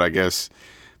 right? But I guess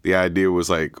the idea was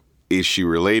like, is she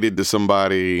related to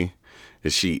somebody?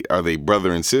 Are they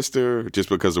brother and sister just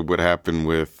because of what happened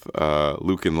with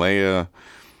Luke and Leia?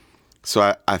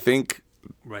 So I think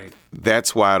right.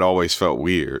 That's why it always felt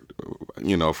weird.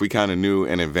 If we kind of knew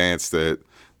in advance that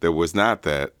there was not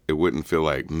that, it wouldn't feel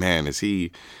like, man, is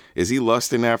he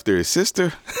lusting after his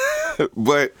sister?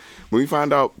 But when we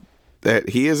find out that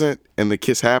he isn't and the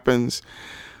kiss happens,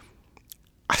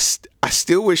 I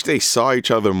still wish they saw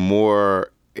each other more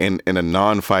in a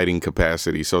non-fighting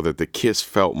capacity so that the kiss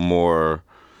felt more.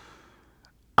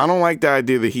 I don't like the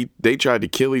idea that they tried to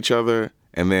kill each other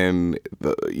and then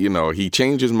he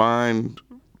changed his mind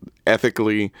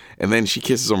ethically and then she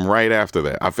kisses him right after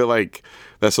that. I feel like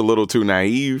that's a little too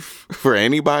naive for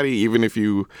anybody, even if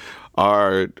you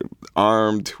are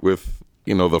armed with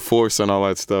the Force and all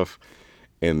that stuff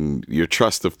and your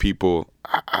trust of people.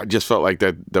 I just felt like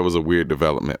that was a weird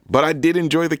development, but I did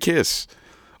enjoy the kiss.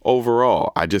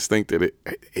 Overall, I just think that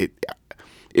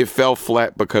it fell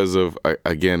flat because of,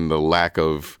 again, the lack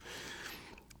of.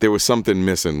 There was something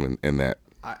missing in that.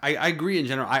 I agree in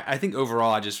general. I think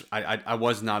overall, I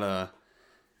was not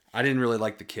I didn't really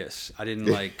like the kiss. I didn't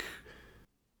like.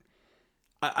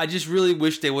 I just really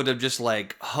wish they would have just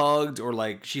like hugged, or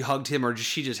like she hugged him, or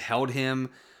she just held him,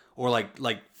 or like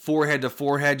forehead to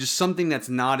forehead, just something that's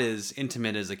not as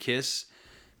intimate as a kiss.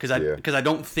 Because I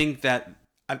don't think that.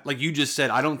 Like you just said,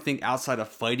 I don't think outside of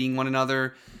fighting one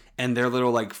another and their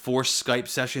little like forced Skype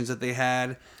sessions that they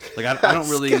had, like I don't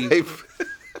really.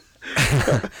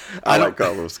 I like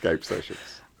all those Skype sessions.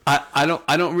 I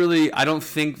don't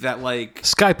think that like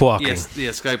Skype walking. Yes, yeah,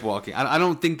 Skype walking. I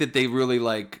don't think that they really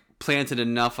like planted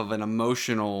enough of an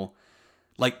emotional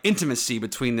like intimacy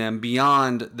between them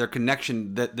beyond their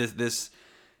connection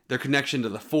their connection to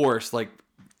the Force, like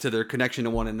to their connection to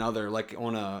one another, like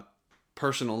on a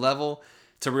personal level.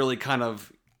 To really kind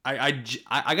of, I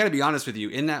got to be honest with you.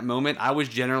 In that moment, I was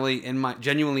genuinely in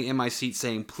my seat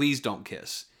saying, "Please don't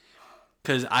kiss,"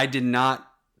 because I did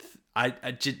not.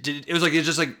 It was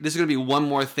just like this is gonna be one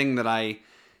more thing that I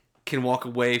can walk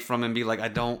away from and be like, I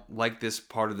don't like this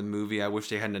part of the movie. I wish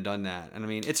they hadn't have done that. And I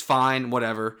mean, it's fine,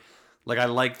 whatever. Like I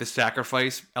like the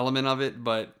sacrifice element of it,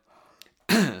 but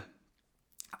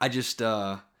I just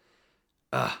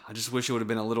wish it would have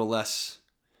been a little less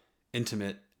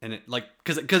intimate. And it like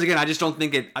because again, I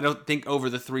don't think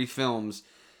over the 3 films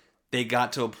they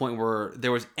got to a point where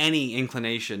there was any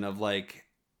inclination of like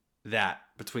that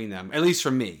between them, at least for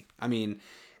me. I mean,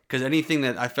 because anything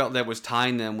that I felt that was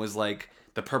tying them was like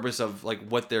the purpose of like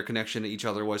what their connection to each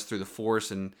other was through the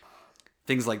Force and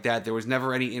things like that. There was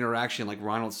never any interaction, like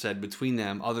Ronald said, between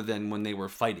them other than when they were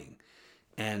fighting.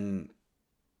 And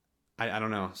I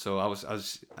don't know. So I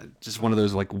was just one of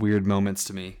those like weird moments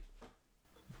to me.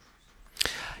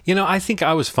 I think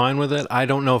I was fine with it. I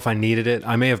don't know if I needed it.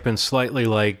 I may have been slightly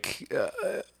like,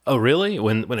 oh, really?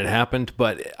 When it happened.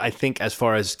 But I think as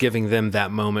far as giving them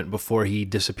that moment before he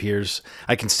disappears,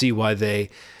 I can see why they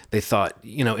thought,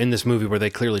 in this movie where they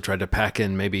clearly tried to pack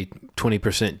in maybe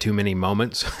 20% too many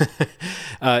moments,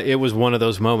 it was one of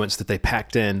those moments that they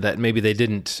packed in that maybe they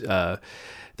didn't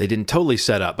totally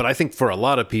set up. But I think for a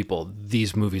lot of people,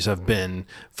 these movies have been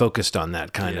focused on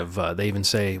that kind of, they even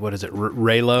say, what is it?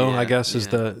 Reylo, I guess is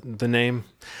the name.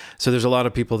 So there's a lot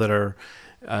of people that are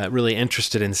really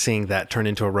interested in seeing that turn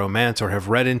into a romance or have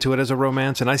read into it as a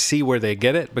romance. And I see where they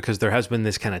get it because there has been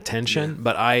this kind of tension,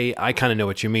 but I kind of know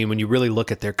what you mean. When you really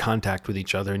look at their contact with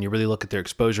each other and you really look at their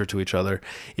exposure to each other,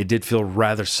 it did feel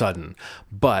rather sudden,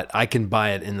 but I can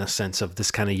buy it in the sense of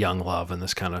this kind of young love and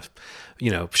this kind of,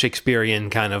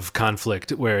 Shakespearean kind of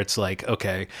conflict where it's like,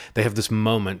 okay, they have this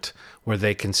moment where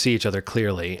they can see each other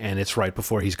clearly and it's right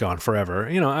before he's gone forever.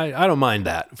 I don't mind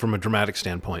that from a dramatic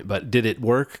standpoint, but did it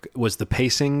work? Was the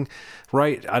pacing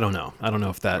right? I don't know. I don't know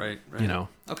if that, right. you know.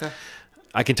 Okay.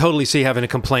 I can totally see having a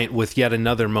complaint with yet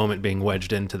another moment being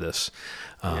wedged into this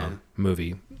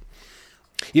movie.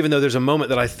 Even though there's a moment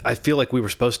that I feel like we were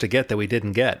supposed to get that we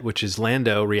didn't get, which is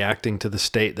Lando reacting to the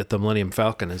state that the Millennium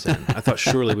Falcon is in. I thought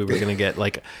surely we were going to get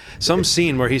like some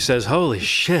scene where he says, "Holy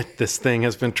shit, this thing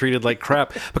has been treated like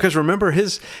crap." Because remember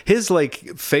his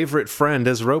like favorite friend,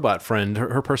 his robot friend,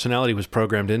 her personality was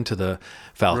programmed into the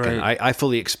Falcon. Right. I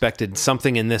fully expected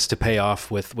something in this to pay off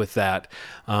with that.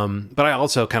 But I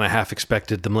also kind of half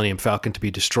expected the Millennium Falcon to be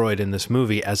destroyed in this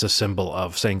movie as a symbol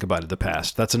of saying goodbye to the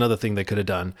past. That's another thing they could have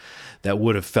done that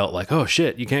would have felt like, oh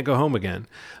shit, you can't go home again.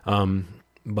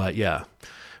 But yeah,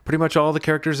 pretty much all the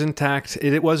characters intact.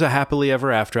 It was a happily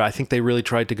ever after. I think they really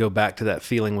tried to go back to that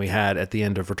feeling we had at the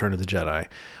end of Return of the Jedi,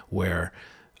 where,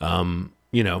 all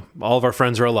of our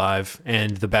friends are alive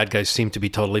and the bad guys seem to be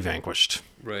totally vanquished.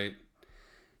 Right.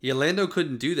 Yeah, Lando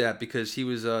couldn't do that because he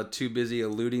was too busy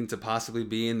alluding to possibly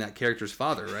being that character's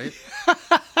father, right?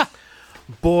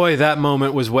 Boy, that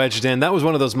moment was wedged in. That was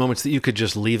one of those moments that you could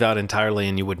just leave out entirely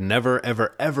and you would never,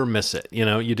 ever, ever miss it.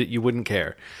 You wouldn't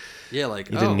care. Yeah,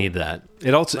 like you didn't need that.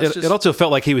 It also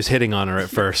felt like he was hitting on her at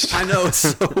first. I know, it's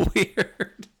so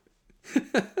weird.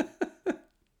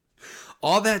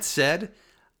 All that said,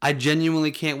 I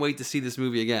genuinely can't wait to see this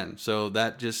movie again. So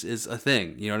that just is a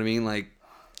thing. You know what I mean? Like,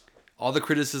 all the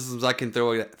criticisms I can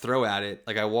throw at it,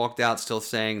 like I walked out still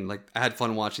saying, like, I had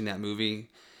fun watching that movie.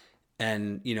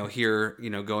 And, here,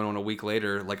 going on a week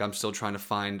later, like I'm still trying to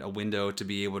find a window to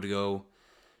be able to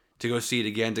go see it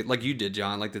again, like you did,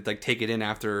 John, like to take it in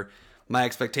after my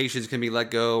expectations can be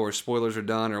let go or spoilers are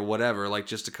done or whatever, like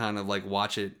just to kind of like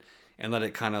watch it and let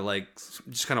it kind of like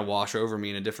just kind of wash over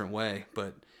me in a different way.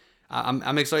 But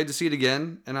I'm excited to see it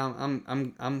again, and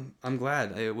I'm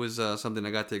glad it was something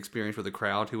I got to experience with a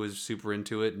crowd who was super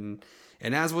into it, and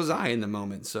as was I in the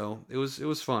moment. So it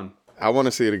was fun. I want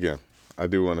to see it again. I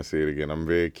do want to see it again. I'm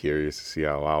very curious to see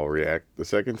how I'll react the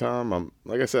second time.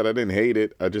 Like I said, I didn't hate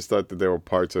it. I just thought that there were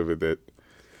parts of it that,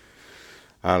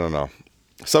 I don't know,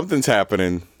 something's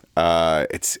happening.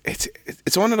 It's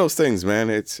one of those things,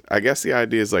 man. I guess the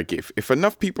idea is like if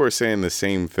enough people are saying the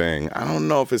same thing, I don't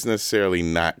know if it's necessarily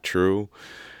not true,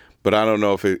 but I don't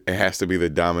know if it has to be the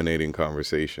dominating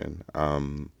conversation.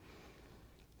 That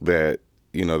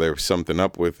there was something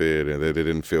up with it, and that it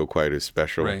didn't feel quite as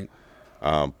special. Right.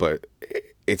 But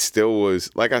it still was,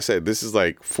 like I said, this is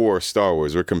like for Star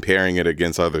Wars. We're comparing it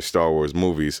against other Star Wars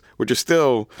movies, which are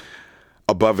still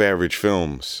above average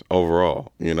films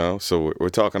overall, So we're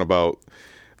talking about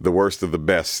the worst of the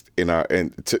best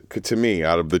to me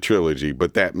out of the trilogy.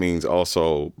 But that means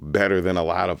also better than a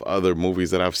lot of other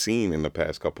movies that I've seen in the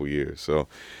past couple years. So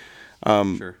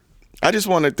Sure. I just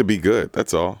want it to be good.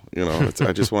 That's all.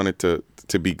 I just want it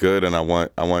to be good, and I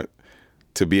want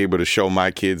to be able to show my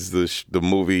kids the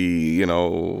movie,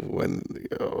 when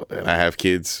and I have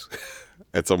kids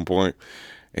at some point.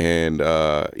 And,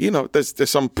 there's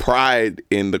some pride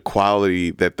in the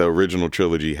quality that the original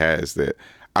trilogy has that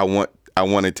I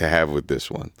wanted to have with this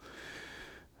one.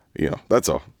 That's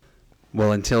all.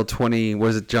 Well, until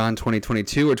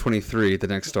 2022 or 23, the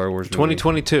next Star Wars movie?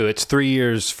 2022. It's 3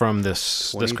 years from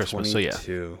this Christmas. So yeah.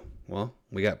 Well,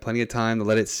 we got plenty of time to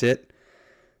let it sit,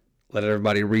 let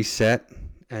everybody reset,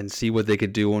 and see what they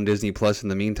could do on Disney Plus in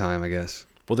the meantime, I guess.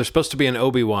 Well, there's supposed to be an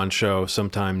Obi-Wan show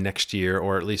sometime next year,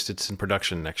 or at least it's in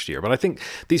production next year. But I think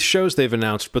these shows they've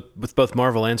announced, but with both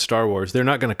Marvel and Star Wars, they're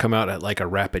not going to come out at like a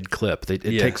rapid clip. It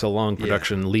takes a long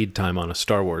production lead time on a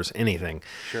Star Wars anything.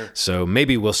 Sure. So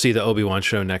maybe we'll see the Obi-Wan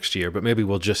show next year, but maybe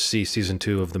we'll just see season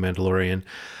 2 of The Mandalorian.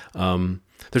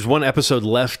 There's one episode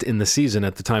left in the season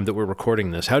at the time that we're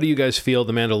recording this. How do you guys feel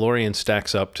The Mandalorian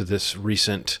stacks up to this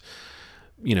recent...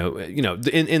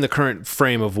 in the current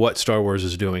frame of what Star Wars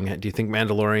is doing? Do you think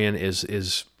Mandalorian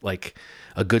is like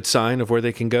a good sign of where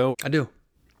they can go? I do.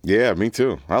 Yeah, me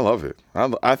too. I love it.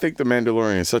 I think The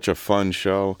Mandalorian is such a fun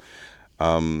show.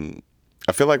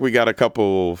 I feel like we got a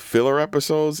couple filler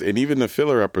episodes, and even the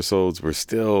filler episodes were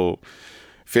still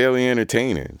fairly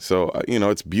entertaining. So,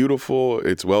 it's beautiful.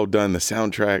 It's well done. The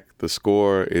soundtrack, the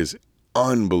score is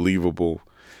unbelievable.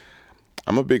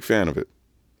 I'm a big fan of it.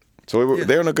 So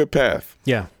they're on a good path.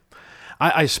 Yeah.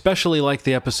 I especially like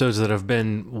the episodes that have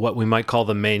been what we might call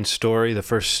the main story. The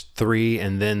first 3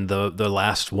 and then the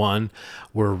last one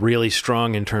were really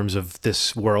strong in terms of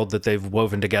this world that they've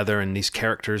woven together and these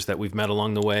characters that we've met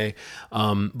along the way.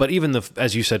 But even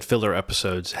as you said, filler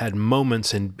episodes had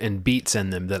moments and beats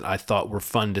in them that I thought were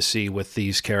fun to see with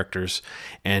these characters.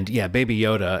 And yeah, Baby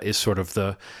Yoda is sort of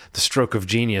the stroke of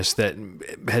genius that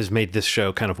has made this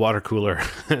show kind of water cooler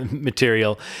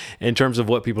material in terms of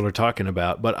what people are talking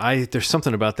about. But there's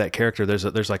something about that character.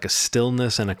 There's like a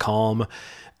stillness and a calm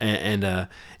and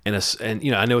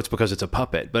you know, I know it's because it's a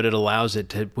puppet, but it allows it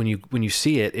to, when you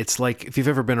see it, it's like if you've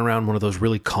ever been around one of those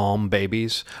really calm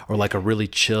babies or like a really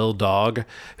chill dog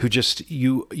who just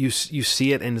you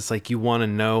see it and it's like you want to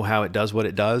know how it does what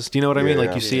it does. Do you know what I mean?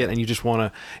 Like you see it and you just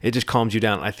want to, it just calms you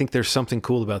down. I think there's something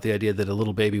cool about the idea that a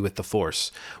little baby with the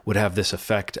Force would have this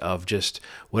effect of just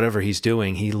whatever he's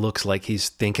doing, he looks like he's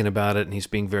thinking about it and he's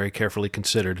being very carefully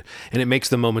considered. And it makes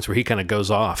the moments where he kind of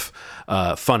goes off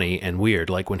funny and weird,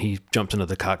 like when he jumps into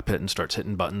the cockpit and starts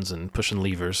hitting buttons and pushing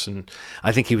levers. And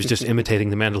I think he was just imitating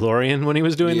the Mandalorian when he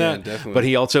was doing that. Definitely. But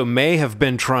he also may have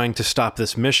been trying to stop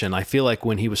this mission. I feel like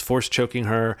when he was force choking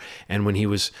her and when he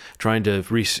was trying to,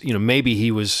 maybe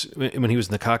he was, when he was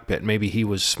in the cockpit, maybe he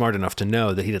was smart enough to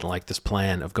know that he didn't like this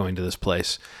plan of going to this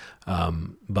place.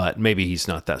 But maybe he's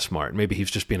not that smart. Maybe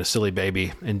he's just being a silly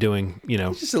baby and doing,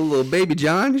 He's just a little baby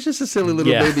John. He's just a silly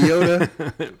little baby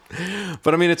Yoda.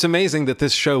 But I mean, it's amazing that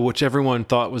this show, which everyone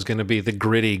thought was going to be the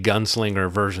gritty gunslinger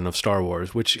version of Star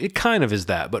Wars, which it kind of is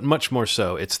that, but much more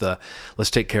so. It's the let's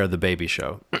take care of the baby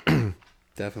show.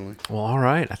 Definitely. Well, all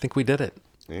right. I think we did it.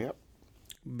 Yep.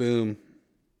 Boom.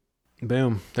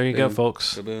 Boom. There you go,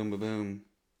 folks. Boom, boom.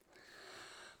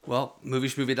 Well,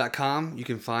 movieshmovie.com. You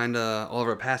can find all of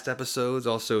our past episodes.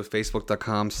 Also,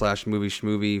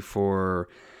 facebook.com/movieschmovie for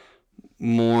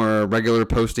more regular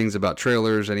postings about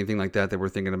trailers, anything like that we're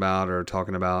thinking about or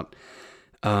talking about.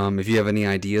 If you have any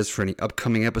ideas for any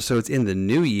upcoming episodes in the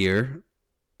new year,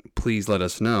 please let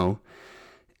us know.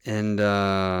 And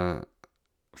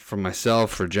for myself,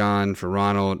 for John, for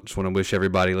Ronald, just want to wish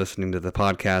everybody listening to the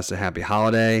podcast a happy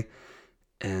holiday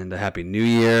and a happy new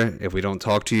year. If we don't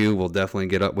talk to you, we'll definitely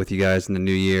get up with you guys in the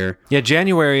new year. Yeah,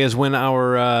 January is when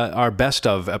our best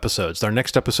of episodes. Our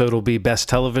next episode will be best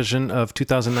television of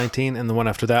 2019, and the one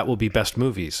after that will be best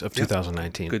movies of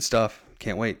 2019. Good stuff.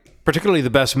 Can't wait. Particularly the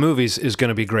best movies is going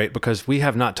to be great because we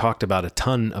have not talked about a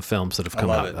ton of films that have come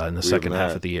out in the second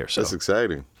half of the year. So that's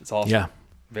exciting. It's awesome. Yeah.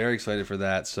 Very excited for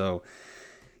that. So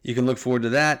you can look forward to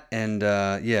that. And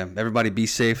everybody be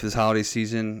safe this holiday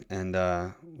season. And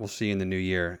we'll see you in the new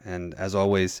year. And as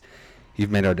always,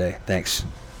 you've made our day. Thanks.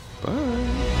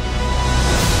 Bye.